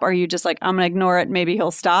 what's up? Are you just like, I'm going to ignore it. Maybe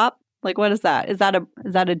he'll stop. Like, what is that? Is that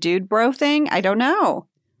a dude bro thing? I don't know.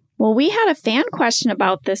 Well, we had a fan question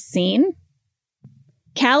about this scene.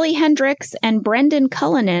 Callie Hendricks and Brendan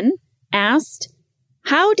Cullinan asked,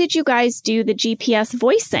 how did you guys do the GPS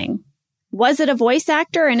voicing? Was it a voice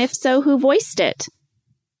actor? And if so, who voiced it?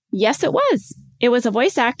 Yes, it was. It was a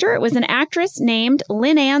voice actor. It was an actress named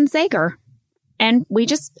Lynn Ann Zager. And we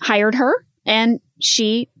just hired her and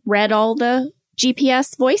she read all the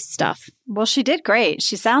GPS voice stuff. Well, she did great.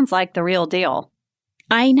 She sounds like the real deal.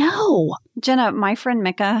 I know. Jenna, my friend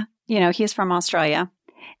Micah, he's from Australia.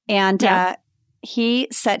 And he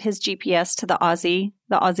set his GPS to the Aussie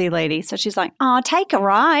lady. So she's like, oh, take a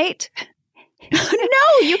right.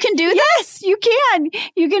 No, you can do that. Yes, you can.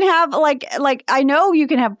 You can have like I know you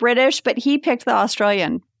can have British, but he picked the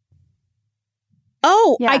Australian.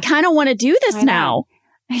 Oh, yeah. I kind of want to do this now.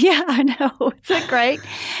 Yeah, I know. Isn't it great?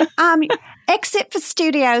 Exit for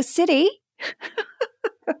Studio City.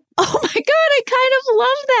 Oh my God, I kind of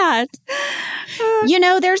love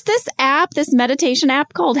that. There's this app, this meditation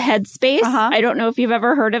app called Headspace. I don't know if you've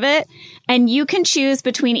ever heard of it. And you can choose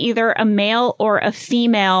between either a male or a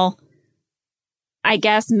female, I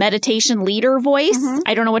guess, meditation leader voice.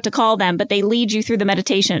 I don't know what to call them, but they lead you through the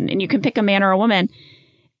meditation and you can pick a man or a woman.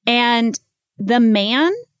 And the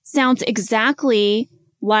man sounds exactly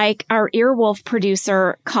like our Earwolf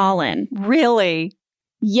producer, Colin. Really?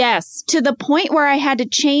 Yes, to the point where I had to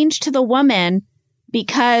change to the woman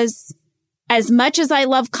because as much as I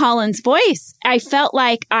love Colin's voice, I felt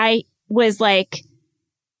like I was like,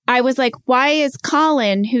 why is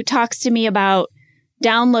Colin, who talks to me about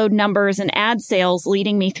download numbers and ad sales,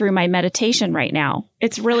 leading me through my meditation right now?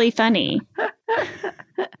 It's really funny.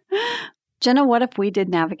 Jenna, what if we did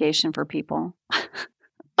navigation for people?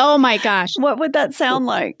 Oh my gosh. What would that sound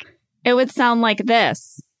like? It would sound like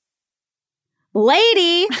this.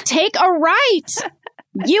 Lady, take a right.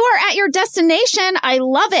 You are at your destination. I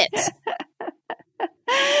love it.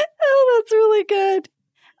 Oh, that's really good.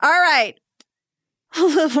 All right.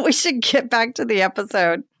 We should get back to the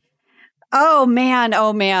episode. Oh,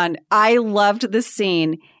 man. I loved this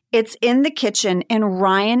scene. It's in the kitchen, and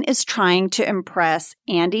Ryan is trying to impress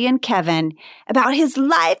Andy and Kevin about his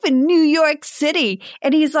life in New York City.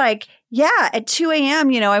 And he's like, yeah, at 2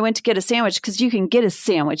 a.m., I went to get a sandwich because you can get a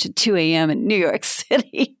sandwich at 2 a.m. in New York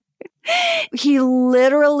City. He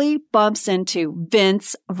literally bumps into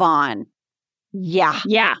Vince Vaughn. Yeah.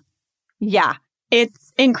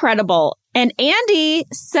 It's incredible. And Andy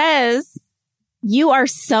says, you are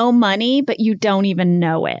so money, but you don't even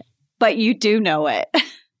know it. But you do know it.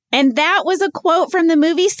 And that was a quote from the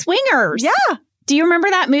movie Swingers. Yeah. Do you remember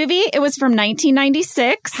that movie? It was from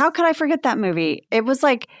 1996. How could I forget that movie? It was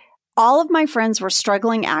like all of my friends were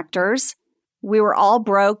struggling actors. We were all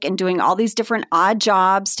broke and doing all these different odd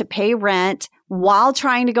jobs to pay rent while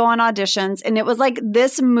trying to go on auditions. And it was like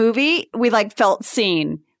this movie, we like felt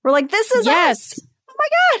seen. We're like, this is us. Oh my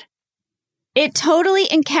God. It totally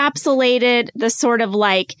encapsulated the sort of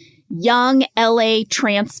like young LA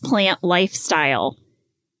transplant lifestyle.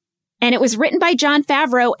 And it was written by Jon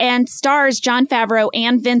Favreau and stars Jon Favreau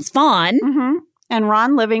and Vince Vaughn. Mm-hmm. And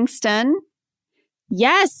Ron Livingston.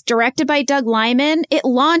 Yes, directed by Doug Liman. It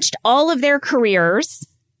launched all of their careers.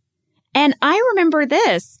 And I remember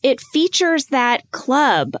this. It features that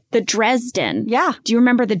club, the Dresden. Yeah. Do you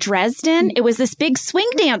remember the Dresden? It was this big swing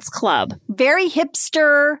dance club. Very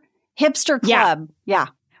hipster club. Yeah.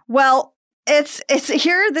 Well, it's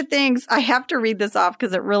here are the things. I have to read this off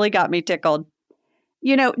because it really got me tickled.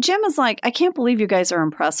 Jim is like, I can't believe you guys are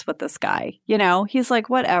impressed with this guy. He's like,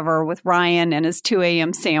 whatever, with Ryan and his 2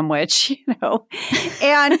 a.m. sandwich,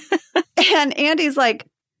 And Andy's like,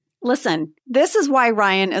 listen, this is why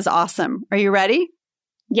Ryan is awesome. Are you ready?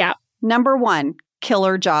 Yeah. Number 1,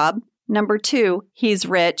 killer job. Number 2, he's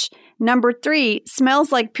rich. Number 3,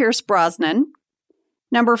 smells like Pierce Brosnan.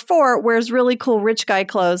 Number 4, wears really cool rich guy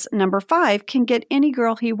clothes. Number 5, can get any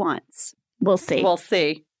girl he wants. We'll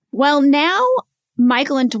see. Well, now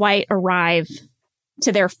Michael and Dwight arrive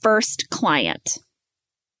to their first client.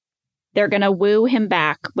 They're going to woo him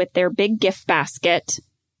back with their big gift basket.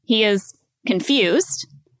 He is confused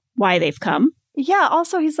why they've come. Yeah.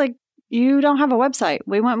 Also, he's like, you don't have a website.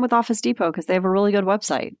 We went with Office Depot because they have a really good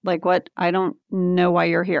website. Like, what? I don't know why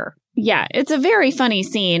you're here. Yeah, it's a very funny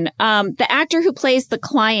scene. The actor who plays the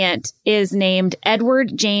client is named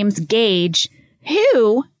Edward James Gage,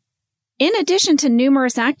 who, in addition to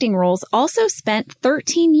numerous acting roles, also spent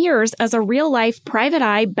 13 years as a real-life private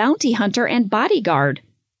eye bounty hunter and bodyguard,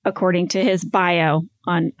 according to his bio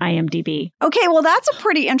on IMDb. Okay, well, that's a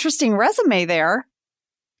pretty interesting resume there.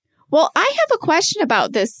 Well, I have a question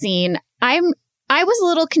about this scene. I was a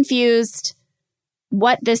little confused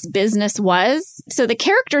what this business was. So the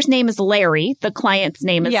character's name is Larry. The client's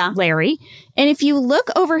name is Larry. And if you look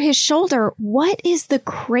over his shoulder, what is the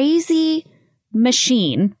crazy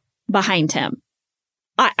machine behind him?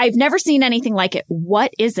 I've never seen anything like it.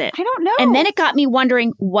 What is it? I don't know. And then it got me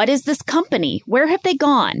wondering, what is this company? Where have they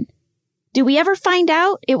gone? Do we ever find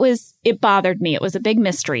out? It bothered me. It was a big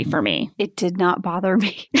mystery for me. It did not bother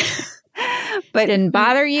me. But didn't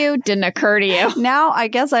bother you? Didn't occur to you? Now I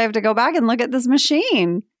guess I have to go back and look at this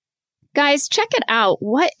machine. Guys, check it out.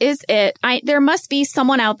 What is it? There must be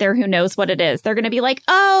someone out there who knows what it is. They're going to be like,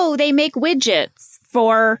 oh, they make widgets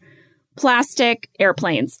for plastic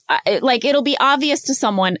airplanes. It'll be obvious to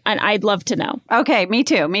someone, and I'd love to know. Okay, me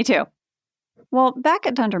too. Well, back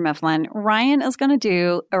at Dunder Mifflin, Ryan is going to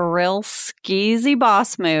do a real skeezy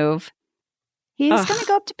boss move. He's going to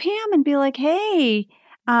go up to Pam and be like, hey,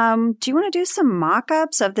 do you want to do some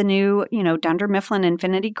mock-ups of the new, Dunder Mifflin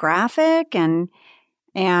Infinity graphic? And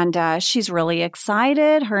she's really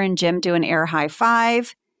excited. Her and Jim do an air high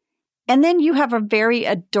five. And then you have a very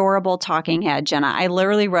adorable talking head, Jenna. I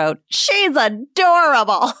literally wrote, she's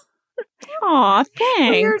adorable. Aw,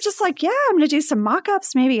 thanks. You're just like, yeah, I'm going to do some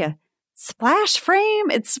mock-ups, maybe a splash frame.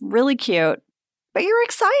 It's really cute. But you're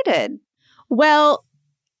excited. Well,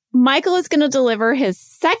 Michael is going to deliver his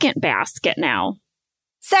second basket now.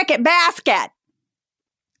 Second basket.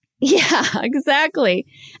 Yeah, exactly.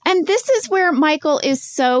 And this is where Michael is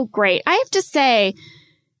so great. I have to say,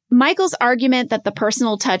 Michael's argument that the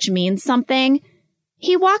personal touch means something.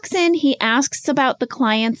 He walks in, he asks about the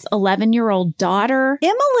client's 11-year-old daughter.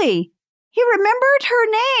 Emily. He remembered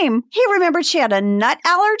her name. He remembered she had a nut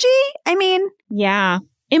allergy. I mean. Yeah.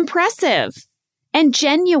 Impressive. And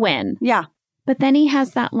genuine. Yeah. But then he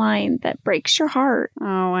has that line that breaks your heart. Oh,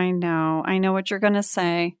 I know. I know what you're going to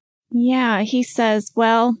say. Yeah. He says,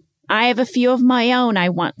 well, I have a few of my own I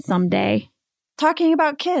want someday. Talking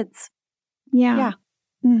about kids. Yeah.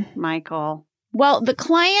 Michael. Well, the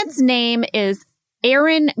client's name is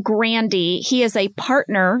Aaron Grandy. He is a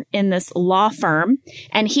partner in this law firm,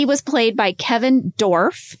 and he was played by Kevin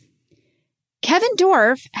Dorff. Kevin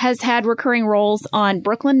Dorff has had recurring roles on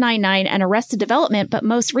Brooklyn Nine-Nine and Arrested Development, but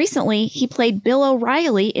most recently, he played Bill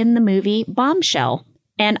O'Reilly in the movie Bombshell.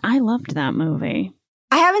 And I loved that movie.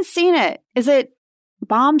 I haven't seen it. Is it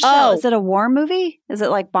Bombshell? Oh. Is it a war movie? Is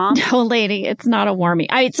it like Bomb? No, lady, it's not a war movie.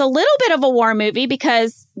 It's a little bit of a war movie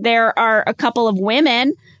because there are a couple of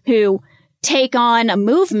women who take on a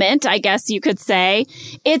movement, I guess you could say.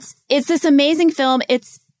 It's this amazing film.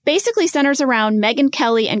 It's basically centers around Megyn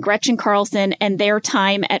Kelly and Gretchen Carlson and their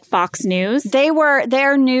time at Fox News.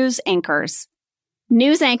 They're news anchors.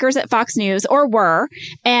 News anchors at Fox News, or were.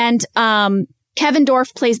 And Kevin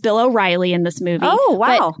Dorff plays Bill O'Reilly in this movie. Oh,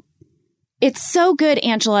 wow. But it's so good,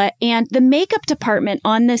 Angela. And the makeup department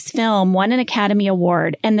on this film won an Academy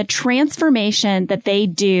Award. And the transformation that they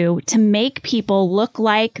do to make people look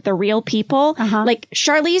like the real people, like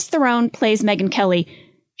Charlize Theron plays Megyn Kelly.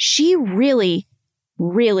 She really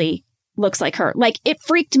looks like her. Like, it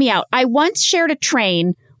freaked me out. I once shared a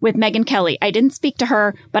train with Megyn Kelly. I didn't speak to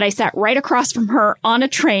her, but I sat right across from her on a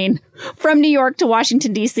train from New York to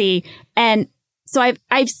Washington, D.C. And so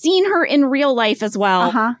I've seen her in real life as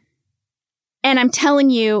well. And I'm telling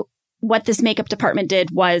you, what this makeup department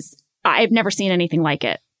did was, I've never seen anything like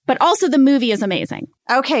it. But also the movie is amazing.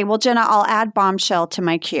 Okay, well, Jenna, I'll add Bombshell to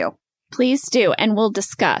my queue. Please do, and we'll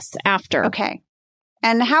discuss after. Okay.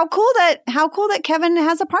 And how cool that Kevin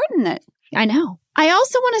has a part in it. I know. I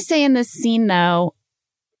also want to say in this scene, though,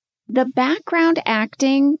 the background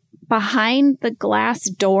acting behind the glass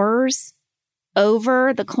doors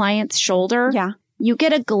over the client's shoulder. Yeah. You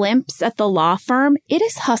get a glimpse at the law firm. It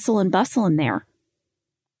is hustle and bustle in there.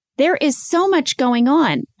 There is so much going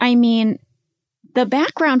on. I mean, the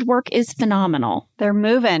background work is phenomenal. They're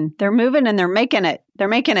moving and they're making it.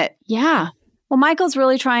 Yeah. Well, Michael's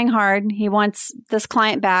really trying hard. He wants this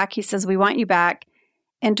client back. He says, we want you back.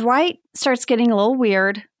 And Dwight starts getting a little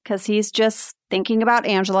weird because he's just thinking about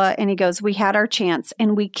Angela. And he goes, we had our chance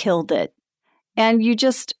and we killed it. And you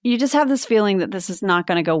just have this feeling that this is not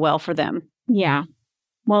going to go well for them. Yeah.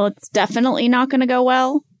 Well, it's definitely not going to go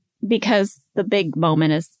well because the big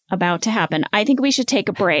moment is about to happen. I think we should take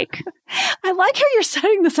a break. I like how you're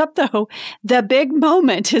setting this up, though. The big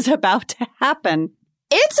moment is about to happen.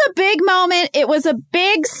 It's a big moment. It was a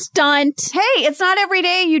big stunt. Hey, it's not every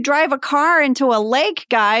day you drive a car into a lake,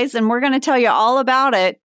 guys, and we're going to tell you all about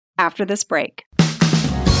it after this break.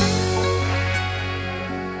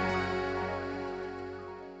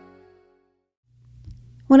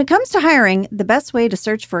 When it comes to hiring, the best way to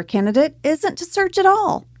search for a candidate isn't to search at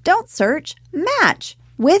all. Don't search, match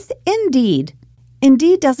with Indeed.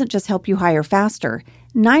 Indeed doesn't just help you hire faster.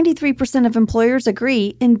 93% of employers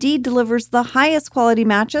agree Indeed delivers the highest quality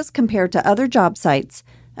matches compared to other job sites,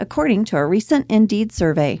 according to a recent Indeed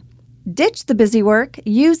survey. Ditch the busy work.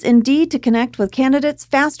 Use Indeed to connect with candidates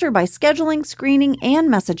faster by scheduling, screening, and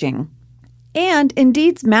messaging. And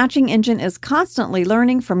Indeed's matching engine is constantly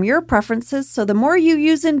learning from your preferences, so the more you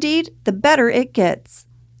use Indeed, the better it gets.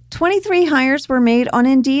 23 hires were made on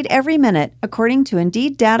Indeed every minute, according to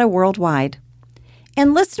Indeed data worldwide.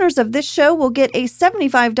 And listeners of this show will get a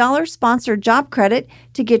 $75 sponsored job credit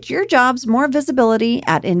to get your jobs more visibility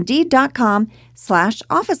at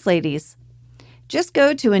Indeed.com/OfficeLadies. Just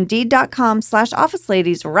go to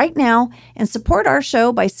Indeed.com/OfficeLadies right now and support our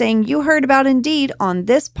show by saying you heard about Indeed on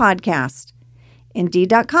this podcast.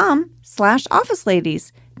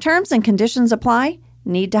 Indeed.com/OfficeLadies. Terms and conditions apply.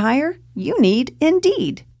 Need to hire? You need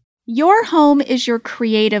Indeed. Your home is your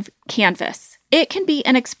creative canvas. It can be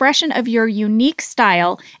an expression of your unique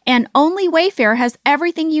style, and only Wayfair has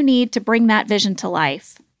everything you need to bring that vision to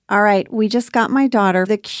life. All right, we just got my daughter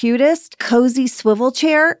the cutest, cozy swivel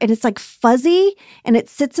chair, and it's like fuzzy, and it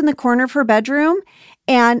sits in the corner of her bedroom,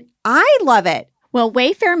 and I love it. Well,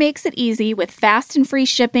 Wayfair makes it easy with fast and free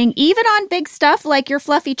shipping, even on big stuff like your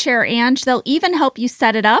fluffy chair, Ange. They'll even help you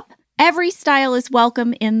set it up. Every style is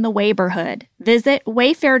welcome in the Wayborhood. Visit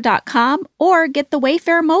Wayfair.com or get the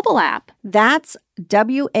Wayfair mobile app. That's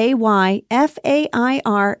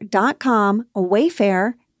WAYFAIR.com.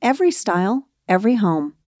 Wayfair, every style, every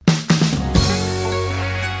home.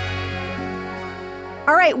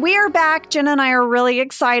 All right, we are back. Jenna and I are really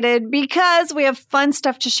excited because we have fun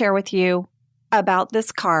stuff to share with you about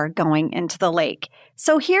this car going into the lake.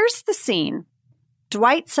 So here's the scene.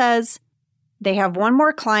 Dwight says they have one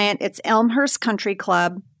more client. It's Elmhurst Country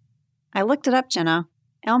Club. I looked it up, Jenna.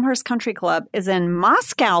 Elmhurst Country Club is in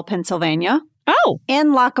Moscow, Pennsylvania. Oh,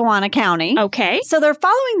 in Lackawanna County. okay. So they're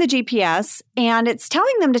following the GPS and it's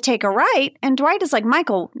telling them to take a right. And Dwight is like,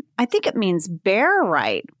 Michael, I think it means bear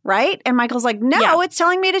right, right? And Michael's like, no, Yeah. it's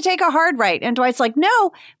telling me to take a hard right. And Dwight's like,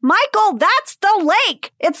 no, Michael, that's the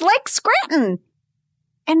lake. It's Lake Scranton.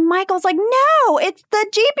 And Michael's like, no, it's the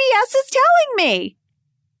GPS is telling me.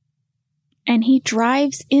 And he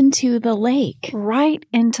drives into the lake. Right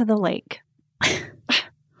into the lake.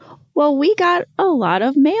 Well, we got a lot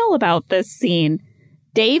of mail about this scene.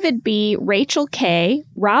 David B., Rachel K.,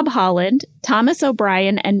 Rob Holland, Thomas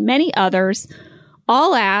O'Brien, and many others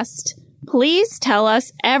all asked, please tell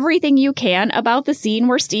us everything you can about the scene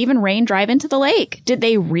where Steve and Rain drive into the lake. Did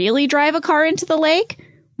they really drive a car into the lake?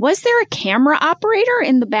 Was there a camera operator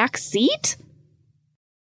in the back seat?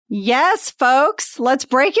 Yes, folks, let's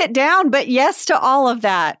break it down, but yes to all of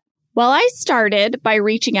that. Well, I started by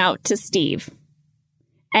reaching out to Steve.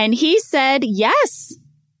 And he said, yes,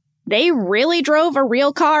 they really drove a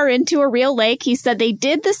real car into a real lake. He said they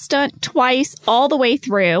did the stunt twice all the way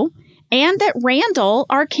through, and that Randall,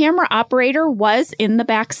 our camera operator, was in the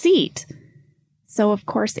back seat. So, of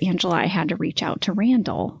course, Angela, I had to reach out to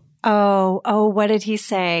Randall. Oh, what did he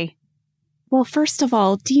say? Well, first of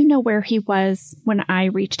all, do you know where he was when I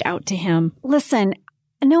reached out to him? Listen,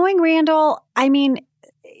 knowing Randall, I mean,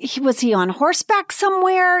 was he on horseback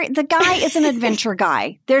somewhere? The guy is an adventure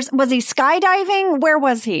guy. Was he skydiving? Where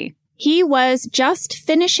was he? He was just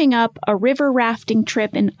finishing up a river rafting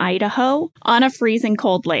trip in Idaho on a freezing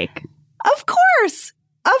cold lake. Of course.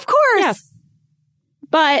 Of course. Yes.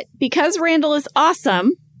 But because Randall is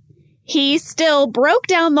awesome, he still broke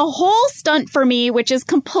down the whole stunt for me, which is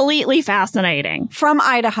completely fascinating. From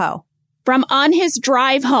Idaho. From on his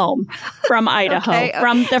drive home from Idaho, Okay,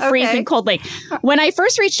 from the freezing okay. cold lake. When I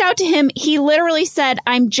first reached out to him, he literally said,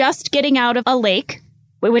 I'm just getting out of a lake,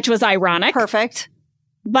 which was ironic. Perfect.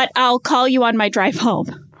 But I'll call you on my drive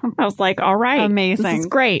home. I was like, all right. Amazing. This is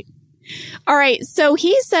great. All right. So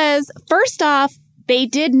he says, first off, they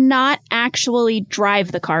did not actually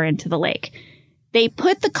drive the car into the lake. They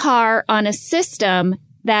put the car on a system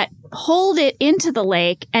that pulled it into the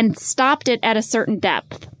lake and stopped it at a certain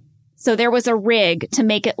depth. So there was a rig to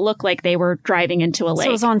make it look like they were driving into a lake. So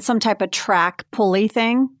it was on some type of track pulley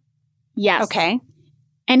thing? Yes. Okay.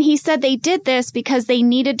 And he said they did this because they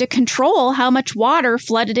needed to control how much water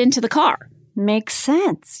flooded into the car. Makes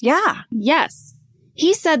sense. Yeah. Yes.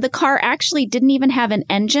 He said the car actually didn't even have an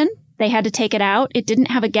engine. They had to take it out. It didn't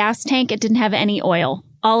have a gas tank. It didn't have any oil.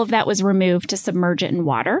 All of that was removed to submerge it in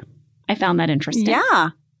water. I found that interesting. Yeah.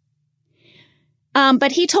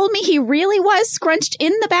 But he told me he really was scrunched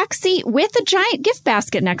in the back seat with a giant gift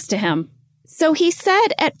basket next to him. So he said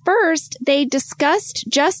at first they discussed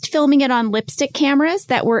just filming it on lipstick cameras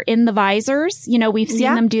that were in the visors. You know, we've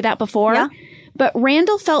seen them do that before. Yeah. But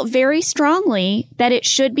Randall felt very strongly that it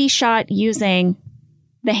should be shot using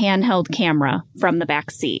the handheld camera from the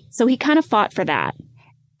back seat. So he kind of fought for that.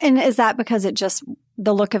 And is that because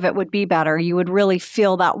the look of it would be better? You would really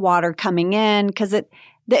feel that water coming in because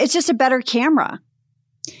it's just a better camera.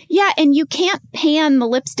 Yeah, and you can't pan the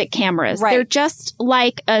lipstick cameras. Right. They're just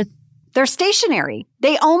like They're stationary.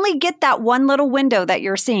 They only get that one little window that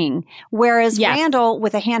you're seeing, whereas Yes. Randall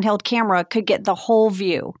with a handheld camera could get the whole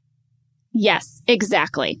view. Yes,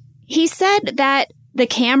 exactly. He said that the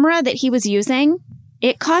camera that he was using,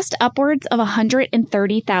 it cost upwards of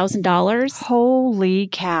 $130,000, Holy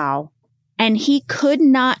cow. and he could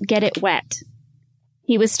not get it wet.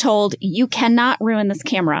 He was told, you cannot ruin this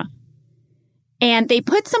camera. And they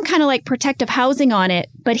put some kind of like protective housing on it,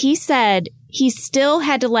 but he said he still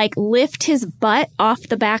had to like lift his butt off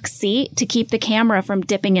the back seat to keep the camera from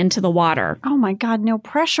dipping into the water. Oh my God, no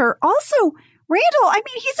pressure. Also, Randall, I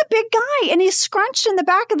mean, he's a big guy and he's scrunched in the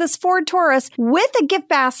back of this Ford Taurus with a gift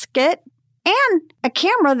basket and a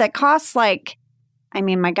camera that costs like, I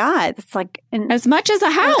mean, my God, it's like As much as a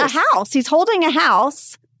house. a house. He's holding a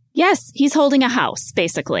house. Yes, he's holding a house,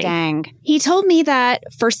 basically. Dang. He told me that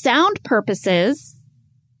for sound purposes,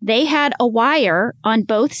 they had a wire on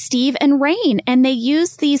both Steve and Rain, and they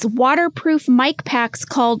used these waterproof mic packs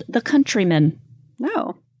called the Countryman,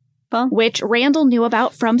 No. Well, which Randall knew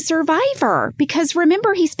about from Survivor, because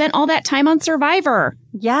remember, he spent all that time on Survivor.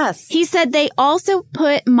 yes. He said they also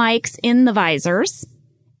put mics in the visors,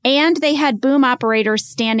 and they had boom operators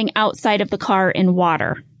standing outside of the car in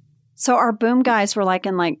water. So our boom guys were like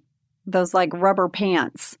in like those like rubber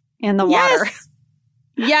pants in the water.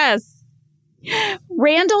 Yes.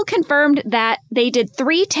 Randall confirmed that they did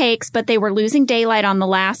 3 takes, but they were losing daylight on the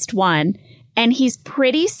last one. And he's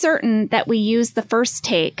pretty certain that we used the first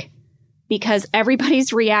take because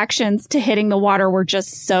everybody's reactions to hitting the water were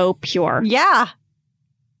just so pure. Yeah.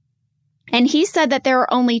 And he said that there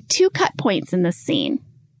are only 2 cut points in this scene.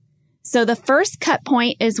 So the first cut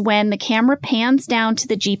point is when the camera pans down to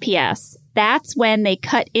the GPS. That's when they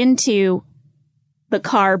cut into the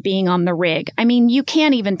car being on the rig. I mean, you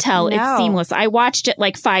can't even tell. No. It's seamless. I watched it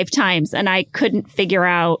like 5 times and I couldn't figure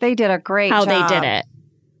out They did a great how job. they did it.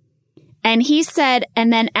 And he said,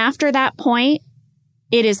 and then after that point,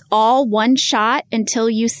 it is all one shot until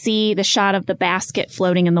you see the shot of the basket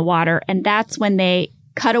floating in the water. And that's when they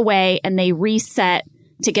cut away and they reset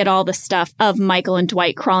to get all the stuff of Michael and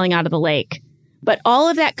Dwight crawling out of the lake. But all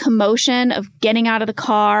of that commotion of getting out of the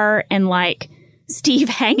car and like Steve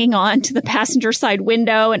hanging on to the passenger side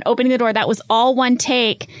window and opening the door, that was all one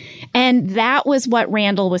take. And that was what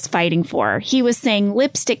Randall was fighting for. He was saying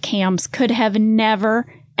lipstick cams could have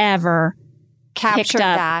never, ever Captured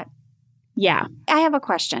up. that. Yeah. I have a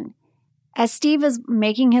question. As Steve is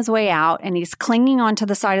making his way out and he's clinging onto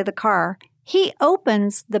the side of the car, he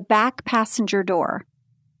opens the back passenger door.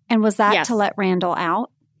 And was that Yes. to let Randall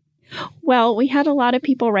out? Well, we had a lot of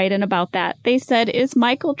people write in about that. They said, is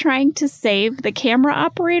Michael trying to save the camera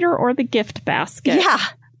operator or the gift basket? Yeah.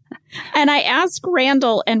 And I asked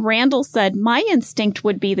Randall, and Randall said, my instinct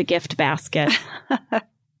would be the gift basket.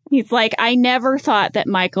 He's like, I never thought that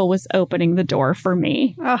Michael was opening the door for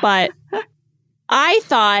me. Oh. But I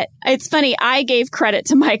thought, it's funny, I gave credit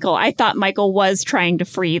to Michael. I thought Michael was trying to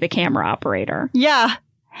free the camera operator. Yeah.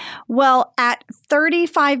 Well, at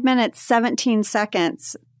 35 minutes, 17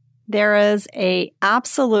 seconds, there is a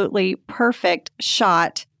absolutely perfect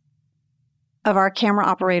shot of our camera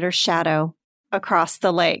operator's shadow across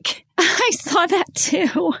the lake. I saw that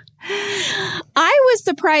too. I was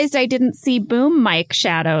surprised I didn't see boom mic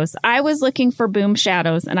shadows. I was looking for boom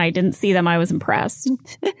shadows and I didn't see them. I was impressed.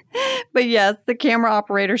 But yes, the camera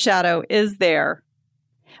operator shadow is there.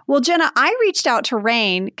 Well, Jenna, I reached out to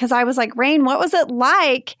Rain because I was like, Rain, what was it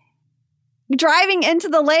like driving into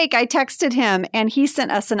the lake? I texted him and he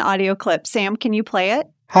sent us an audio clip. Sam, can you play it?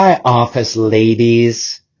 Hi, office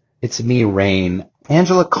ladies. It's me, Rain.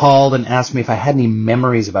 Angela called and asked me if I had any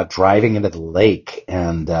memories about driving into the lake.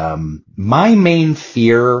 And my main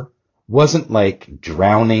fear wasn't like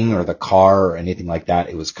drowning or the car or anything like that.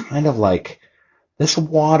 It was kind of like, this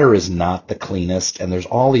water is not the cleanest, and there's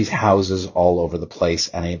all these houses all over the place,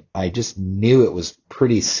 and I just knew it was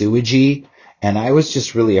pretty sewagey, and I was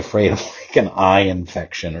just really afraid of like an eye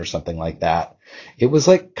infection or something like that. It was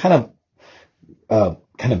like kind of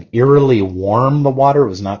eerily warm, the water. It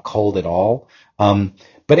was not cold at all.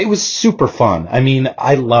 But it was super fun. I mean,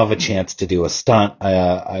 I love a chance to do a stunt.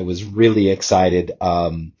 I was really excited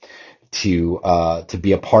to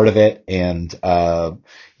be a part of it. And I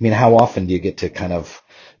mean, how often do you get to kind of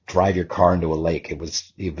drive your car into a lake? It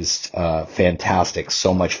was fantastic.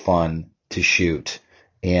 So much fun to shoot.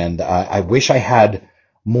 And I wish I had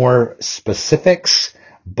more specifics,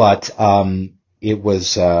 but it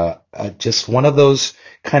was just one of those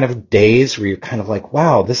kind of days where you're kind of like,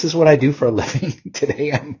 wow, this is what I do for a living.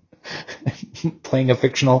 Today I'm playing a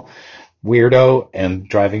fictional weirdo and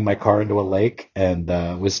driving my car into a lake. And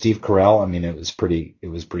with Steve Carell, I mean, it was pretty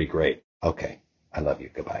great. Okay. I love you.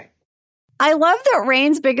 Goodbye. I love that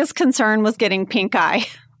Rain's biggest concern was getting pink eye.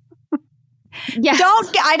 Yes.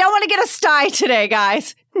 I don't want to get a sty today,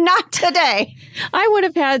 guys. Not today. I would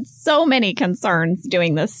have had so many concerns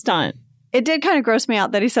doing this stunt. It did kind of gross me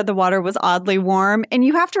out that he said the water was oddly warm. And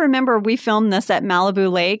you have to remember, we filmed this at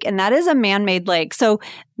Malibu Lake, and that is a man-made lake. So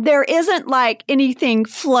there isn't like anything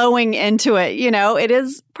flowing into it. You know, it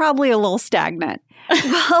is probably a little stagnant.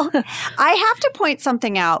 Well, I have to point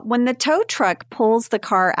something out. When the tow truck pulls the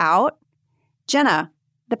car out, Jenna,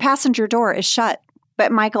 the passenger door is shut,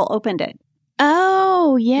 but Michael opened it.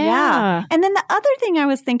 Oh, yeah. And then the other thing I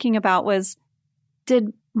was thinking about was,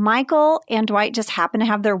 did Michael and Dwight just happen to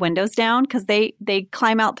have their windows down? Because they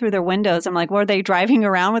climb out through their windows. I'm like, were they driving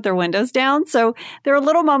around with their windows down? So there are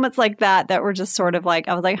little moments like that were just sort of like,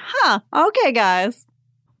 I was like, okay, guys.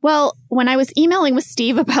 Well, when I was emailing with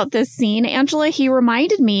Steve about this scene, Angela, he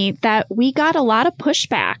reminded me that we got a lot of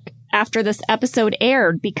pushback after this episode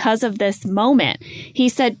aired because of this moment. He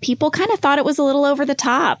said people kind of thought it was a little over the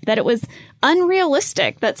top, that it was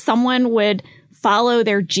unrealistic that someone would follow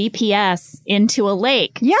their GPS into a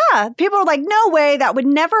lake. Yeah. People are like, no way, that would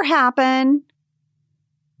never happen.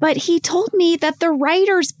 But he told me that the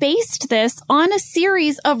writers based this on a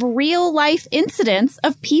series of real life incidents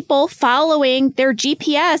of people following their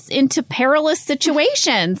GPS into perilous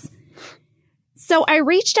situations. So I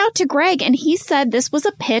reached out to Greg and he said this was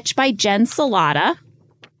a pitch by Jen Salata.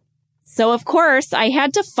 So of course I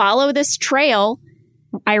had to follow this trail.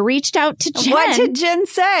 I reached out to Jen. What did Jen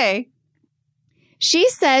say? She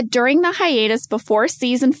said during the hiatus before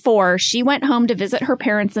season 4, she went home to visit her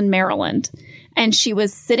parents in Maryland. And she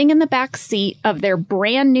was sitting in the back seat of their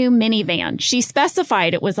brand new minivan. She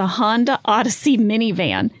specified it was a Honda Odyssey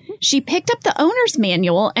minivan. She picked up the owner's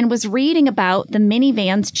manual and was reading about the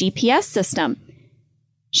minivan's GPS system.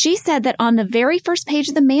 She said that on the very first page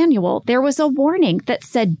of the manual, there was a warning that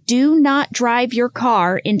said, do not drive your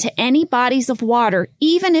car into any bodies of water,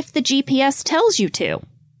 even if the GPS tells you to.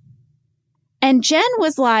 And Jen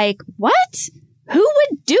was like, what? Who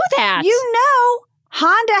would do that? You know,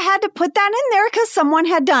 Honda had to put that in there because someone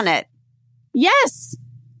had done it. Yes.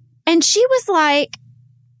 And she was like,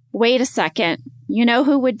 wait a second. You know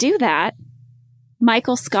who would do that?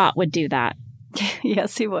 Michael Scott would do that.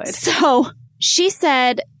 Yes, he would. So she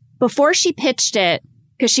said before she pitched it,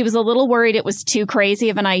 because she was a little worried it was too crazy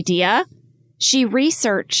of an idea, she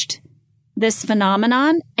researched this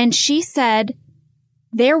phenomenon and she said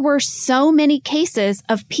there were so many cases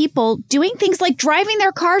of people doing things like driving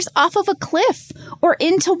their cars off of a cliff or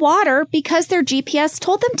into water because their GPS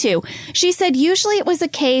told them to. She said usually it was a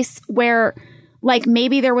case where like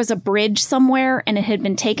maybe there was a bridge somewhere and it had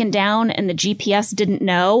been taken down and the GPS didn't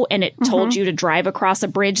know and it told you to drive across a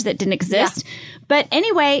bridge that didn't exist. Yeah. But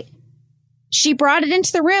anyway, she brought it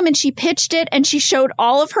into the room and she pitched it and she showed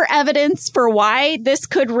all of her evidence for why this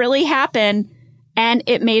could really happen. And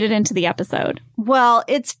it made it into the episode. Well,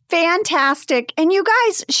 it's fantastic. And you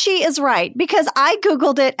guys, she is right because I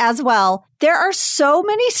Googled it as well. There are so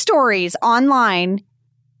many stories online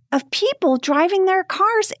of people driving their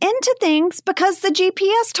cars into things because the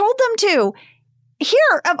GPS told them to.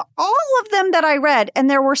 Here, of all of them that I read, and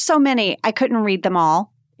there were so many, I couldn't read them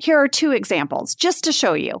all. Here are 2 examples just to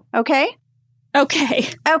show you. Okay?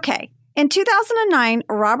 Okay. In 2009,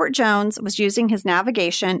 Robert Jones was using his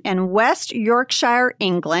navigation in West Yorkshire,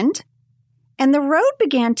 England, and the road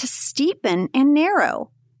began to steepen and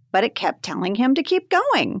narrow, but it kept telling him to keep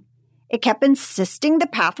going. It kept insisting the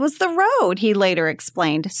path was the road, he later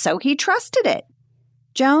explained, so he trusted it.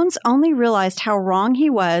 Jones only realized how wrong he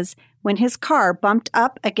was when his car bumped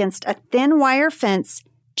up against a thin wire fence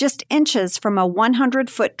just inches from a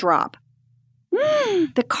 100-foot drop.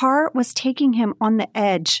 The car was taking him on the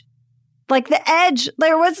edge. Like the edge,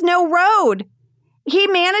 there was no road. He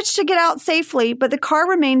managed to get out safely, but the car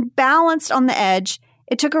remained balanced on the edge.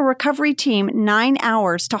 It took a recovery team 9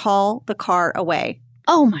 hours to haul the car away.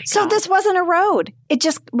 Oh my God. So this wasn't a road. It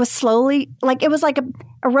just was slowly, like it was like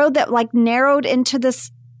a road that like narrowed into this,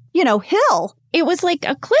 hill. It was like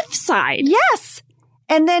a cliffside. Yes.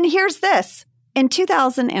 And then here's this. In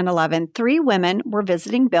 2011, 3 women were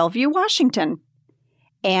visiting Bellevue, Washington.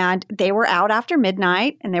 And they were out after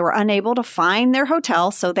midnight and they were unable to find their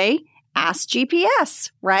hotel. So they asked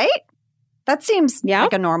GPS, right? That seems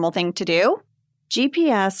like a normal thing to do.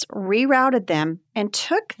 GPS rerouted them and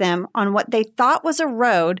took them on what they thought was a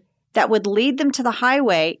road that would lead them to the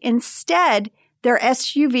highway. Instead, their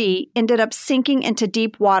SUV ended up sinking into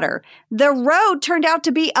deep water. The road turned out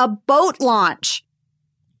to be a boat launch.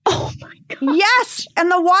 Oh my God. Yes,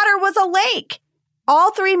 and the water was a lake.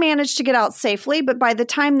 All 3 managed to get out safely, but by the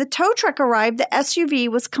time the tow truck arrived, the SUV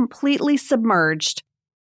was completely submerged.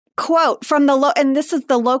 Quote from and this is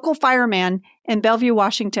the local fireman in Bellevue,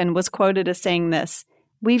 Washington, was quoted as saying this: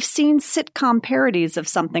 "We've seen sitcom parodies of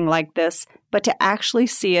something like this, but to actually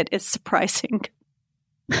see it is surprising."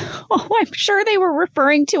 Oh, I'm sure they were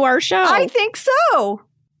referring to our show. I think so.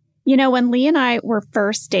 When Lee and I were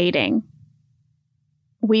first dating,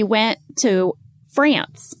 we went to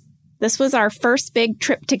France. This was our first big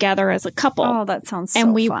trip together as a couple. Oh, that sounds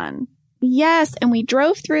so fun. Yes, and we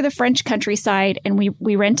drove through the French countryside and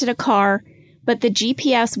we rented a car, but the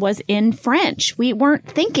GPS was in French. We weren't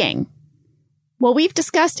thinking. Well, we've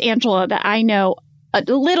discussed, Angela, that I know a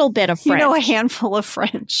little bit of French. You know a handful of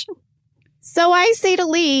French. So I say to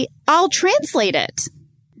Lee, I'll translate it.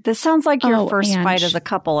 This sounds like your first fight as a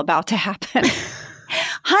couple about to happen.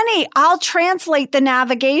 Honey, I'll translate the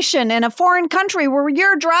navigation in a foreign country where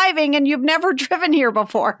you're driving and you've never driven here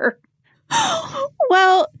before.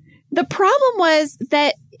 Well, the problem was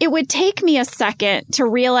that it would take me a second to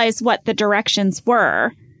realize what the directions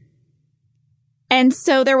were. And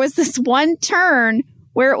so there was this one turn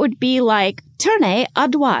where it would be like, tournez à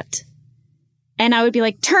droite. And I would be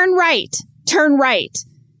like, turn right.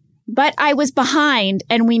 But I was behind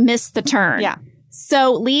and we missed the turn. Yeah.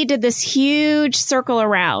 So Lee did this huge circle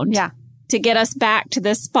around to get us back to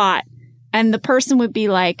this spot. And the person would be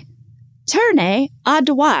like, tournez à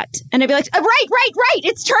droite. And I'd be like, right.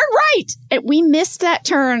 It's turn right. And we missed that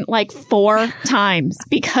turn like 4 times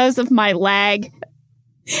because of my lag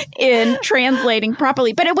in translating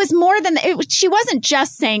properly. But it was more than she wasn't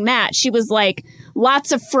just saying that. She was like,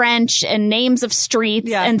 lots of French and names of streets.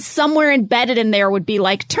 Yeah. And somewhere embedded in there would be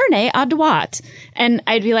like, tournez à droite. And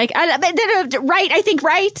I'd be like, right, I think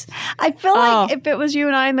right. I feel like if it was you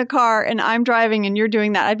and I in the car and I'm driving and you're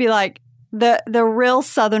doing that, I'd be like, the real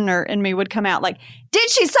Southerner in me would come out like, did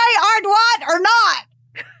she say Ardwat or not?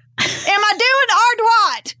 Am I doing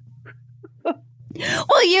Ardwat?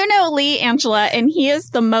 Well, you know Lee, Angela, and he is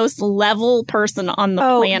the most level person on the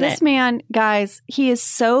planet. This man, guys, he is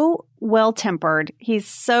so well-tempered. He's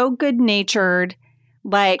so good-natured,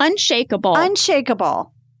 like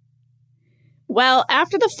unshakable. Well,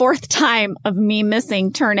 after the fourth time of me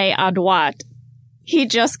missing tournez à droite, he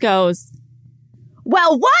just goes,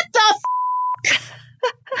 well, what the f***?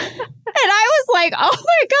 And I was like, oh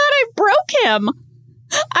my God, I broke him.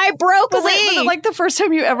 I broke Lee. Was it like the first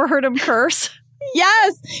time you ever heard him curse?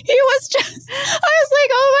 Yes. He was just, I was like,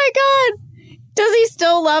 oh my God, does he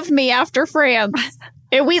still love me after France?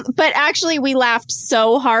 But actually, we laughed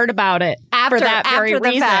so hard about it for that very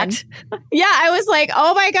reason. Fact. Yeah, I was like,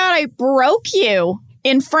 oh my God, I broke you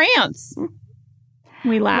in France.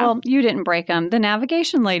 We laughed. Well, you didn't break him. The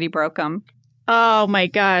navigation lady broke him. Oh my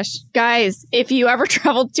gosh. Guys, if you ever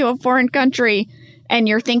traveled to a foreign country and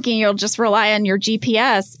you're thinking you'll just rely on your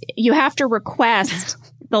GPS, you have to request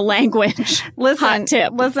the language. Hot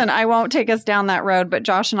tip. Listen, I won't take us down that road, but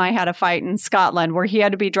Josh and I had a fight in Scotland where he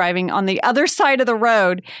had to be driving on the other side of the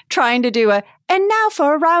road trying to do and now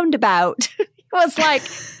for a roundabout. It was like,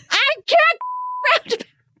 I can't roundabout.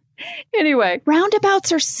 Anyway.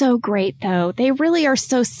 Roundabouts are so great, though. They really are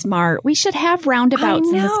so smart. We should have roundabouts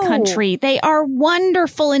in this country. They are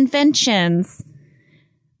wonderful inventions.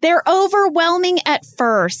 They're overwhelming at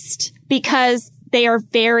first because they are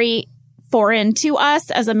very foreign to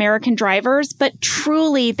us as American drivers, but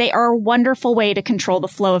truly they are a wonderful way to control the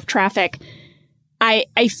flow of traffic. I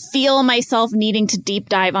feel myself needing to deep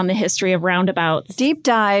dive on the history of roundabouts. Deep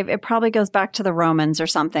dive, it probably goes back to the Romans or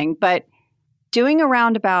something, but doing a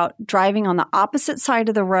roundabout, driving on the opposite side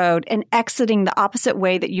of the road and exiting the opposite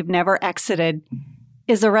way that you've never exited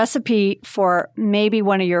is a recipe for maybe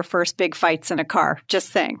one of your first big fights in a car. Just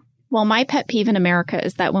saying. Well, my pet peeve in America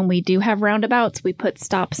is that when we do have roundabouts, we put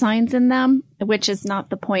stop signs in them, which is not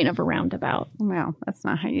the point of a roundabout. Well, that's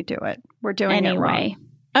not how you do it. We're doing it wrong.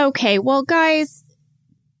 Okay, well, guys,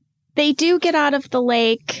 they do get out of the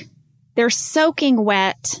lake. They're soaking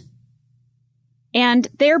wet. And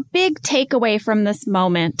their big takeaway from this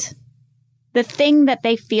moment, the thing that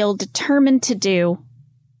they feel determined to do,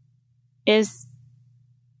 is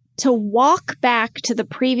to walk back to the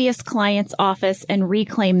previous client's office and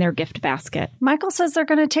reclaim their gift basket. Michael says they're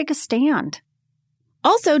going to take a stand.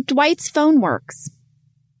 Also, Dwight's phone works.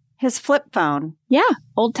 His flip phone. Yeah,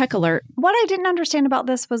 old tech alert. What I didn't understand about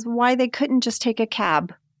this was why they couldn't just take a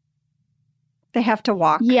cab. They have to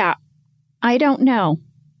walk. Yeah, I don't know.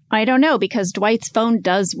 Because Dwight's phone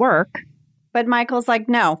does work. But Michael's like,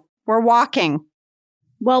 no, we're walking.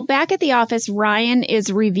 Well, back at the office, Ryan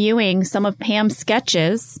is reviewing some of Pam's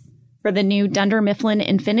sketches for the new Dunder Mifflin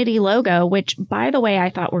Infinity logo, which, by the way, I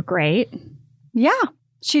thought were great. Yeah,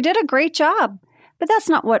 she did a great job. But that's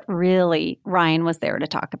not what really Ryan was there to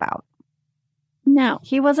talk about. No.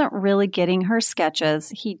 He wasn't really getting her sketches.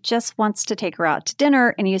 He just wants to take her out to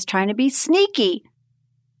dinner, and he's trying to be sneaky.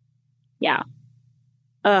 Yeah.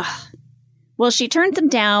 Ugh. Well, she turns him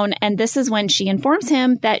down, and this is when she informs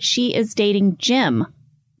him that she is dating Jim.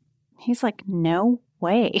 He's like, no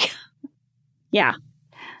way. Yeah.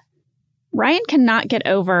 Ryan cannot get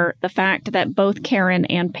over the fact that both Karen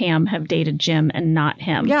and Pam have dated Jim and not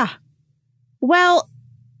him. Yeah. Well,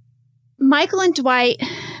 Michael and Dwight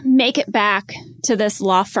make it back to this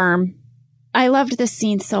law firm. I loved this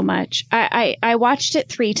scene so much. I watched it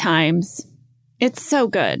 3 times. It's so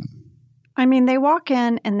good. I mean, they walk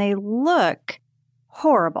in and they look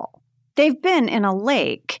horrible. They've been in a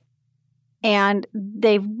lake and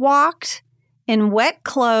they've walked in wet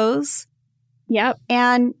clothes. Yep.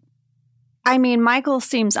 And I mean, Michael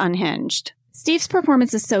seems unhinged. Steve's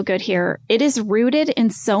performance is so good here. It is rooted in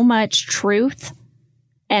so much truth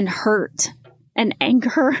and hurt and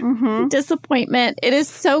anger, disappointment. It is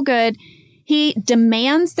so good. He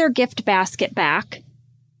demands their gift basket back.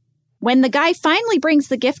 When the guy finally brings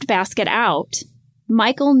the gift basket out,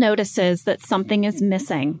 Michael notices that something is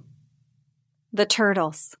missing. The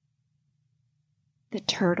turtles. The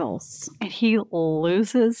turtles. And he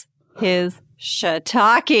loses his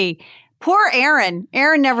shiitake. Poor Aaron.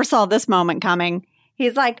 Aaron never saw this moment coming.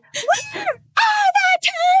 He's like, where are the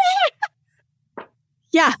turtles?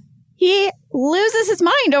 Yeah. He loses his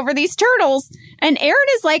mind over these turtles. And Aaron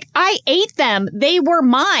is like, I ate them. They were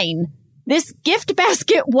mine. This gift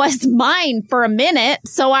basket was mine for a minute,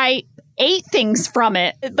 so I ate things from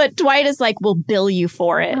it. But Dwight is like, we'll bill you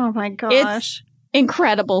for it. Oh my gosh. It's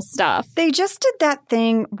incredible stuff. They just did that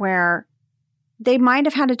thing where they might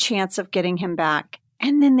have had a chance of getting him back,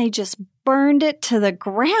 and then they just burned it to the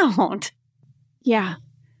ground. Yeah.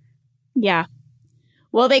 Yeah.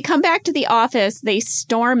 Well, they come back to the office. They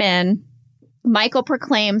storm in. Michael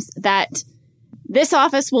proclaims that this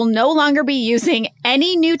office will no longer be using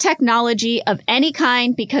any new technology of any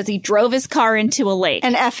kind because he drove his car into a lake.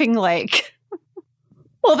 An effing lake.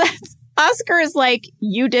 Well, Oscar is like,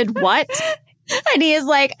 you did what? And he is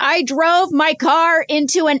like, I drove my car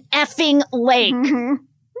into an effing lake. Mm-hmm.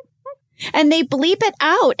 And they bleep it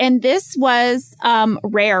out. And this was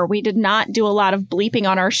rare. We did not do a lot of bleeping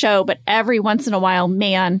on our show, but every once in a while,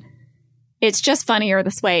 man, it's just funnier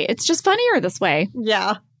this way. It's just funnier this way.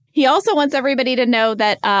 Yeah. He also wants everybody to know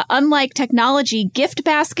that unlike technology, gift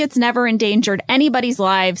baskets never endangered anybody's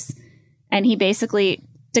lives. And he basically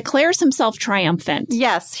declares himself triumphant.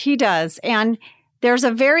 Yes, he does. And there's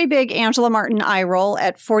a very big Angela Martin eye roll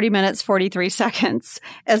at 40 minutes, 43 seconds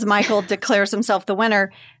as Michael declares himself the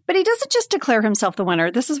winner. But he doesn't just declare himself the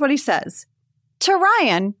winner. This is what he says. To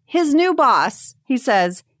Ryan, his new boss, he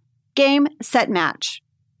says, game, set, match.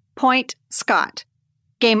 Point, Scott.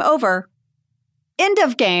 Game over. End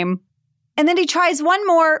of game. And then he tries one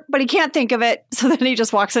more, but he can't think of it. So then he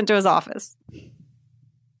just walks into his office.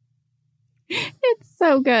 It's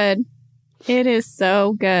so good. It is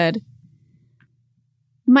so good.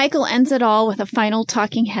 Michael ends it all with a final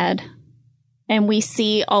talking head. And we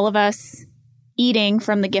see all of us eating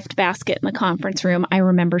from the gift basket in the conference room. I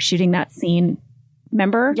remember shooting that scene.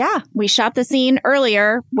 Remember? Yeah. We shot the scene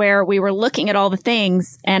earlier where we were looking at all the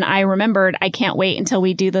things. And I remembered I can't wait until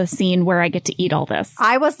we do the scene where I get to eat all this.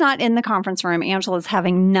 I was not in the conference room. Angela's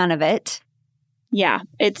having none of it. Yeah,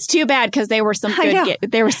 it's too bad because there were some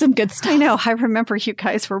good stuff. I know. I remember you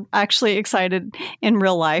guys were actually excited in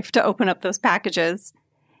real life to open up those packages.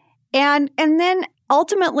 And then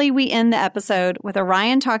ultimately we end the episode with a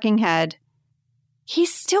Ryan talking head.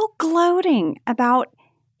 He's still gloating about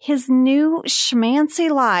his new schmancy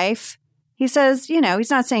life. He says, he's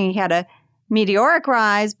not saying he had a meteoric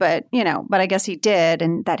rise, but I guess he did.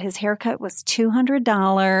 And that his haircut was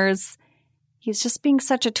 $200. He's just being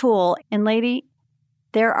such a tool. And lady,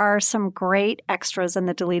 there are some great extras in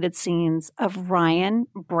the deleted scenes of Ryan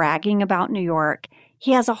bragging about New York.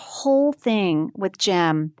 He has a whole thing with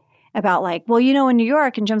Jim about like, well, in New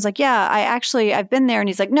York. And Jim's like, yeah, I've been there. And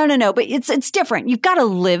he's like, no, but it's different. You've got to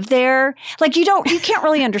live there. Like you can't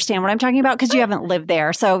really understand what I'm talking about because you haven't lived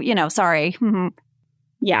there. So, sorry.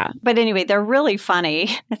 Yeah. But anyway, they're really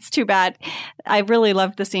funny. It's too bad. I really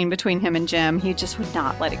loved the scene between him and Jim. He just would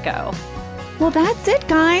not let it go. Well, that's it,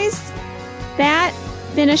 guys. That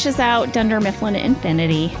finishes out Dunder Mifflin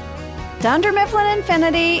Infinity. Dunder Mifflin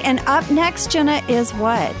Infinity. And up next, Jenna, is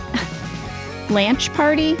what? Lunch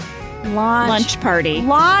party? Lunch party.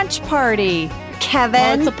 Launch party. Kevin.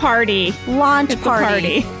 Well, it's a party. Launch it's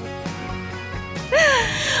party. A party.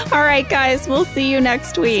 All right, guys. We'll see you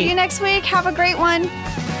next week. See you next week. Have a great one.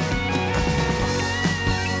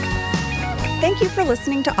 Thank you for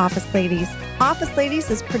listening to Office Ladies. Office Ladies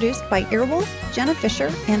is produced by Earwolf, Jenna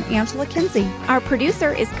Fisher, and Angela Kinsey. Our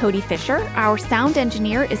producer is Cody Fisher. Our sound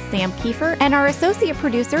engineer is Sam Kiefer. And our associate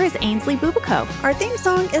producer is Ainsley Bubico. Our theme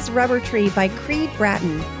song is Rubber Tree by Creed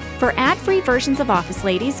Bratton. For ad-free versions of Office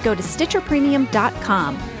Ladies, go to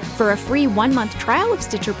StitcherPremium.com. For a free 1-month trial of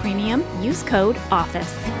Stitcher Premium, use code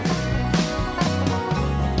OFFICE.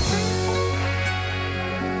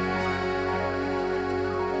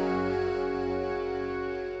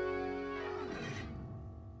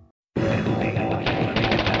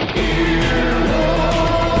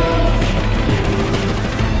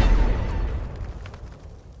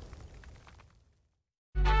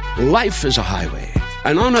 Life is a highway,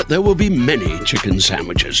 and on it there will be many chicken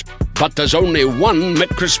sandwiches. But there's only one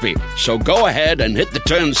McCrispy. So go ahead and hit the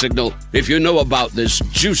turn signal if you know about this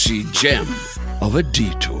juicy gem of a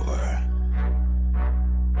detour.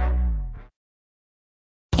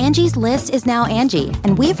 Angie's List is now Angie,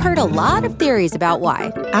 and we've heard a lot of theories about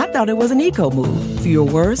why. I thought it was an eco move. Fewer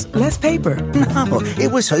words, less paper. No,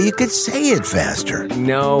 it was so you could say it faster.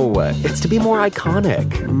 No, it's to be more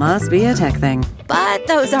iconic. Must be a tech thing. But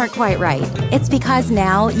those aren't quite right. It's because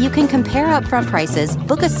now you can compare upfront prices,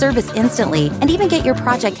 book a service instantly, and even get your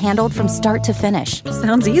project handled from start to finish.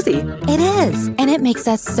 Sounds easy. It is, and it makes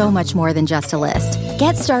us so much more than just a list.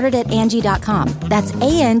 Get started at Angie.com. That's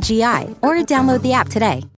ANGI, or download the app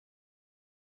today.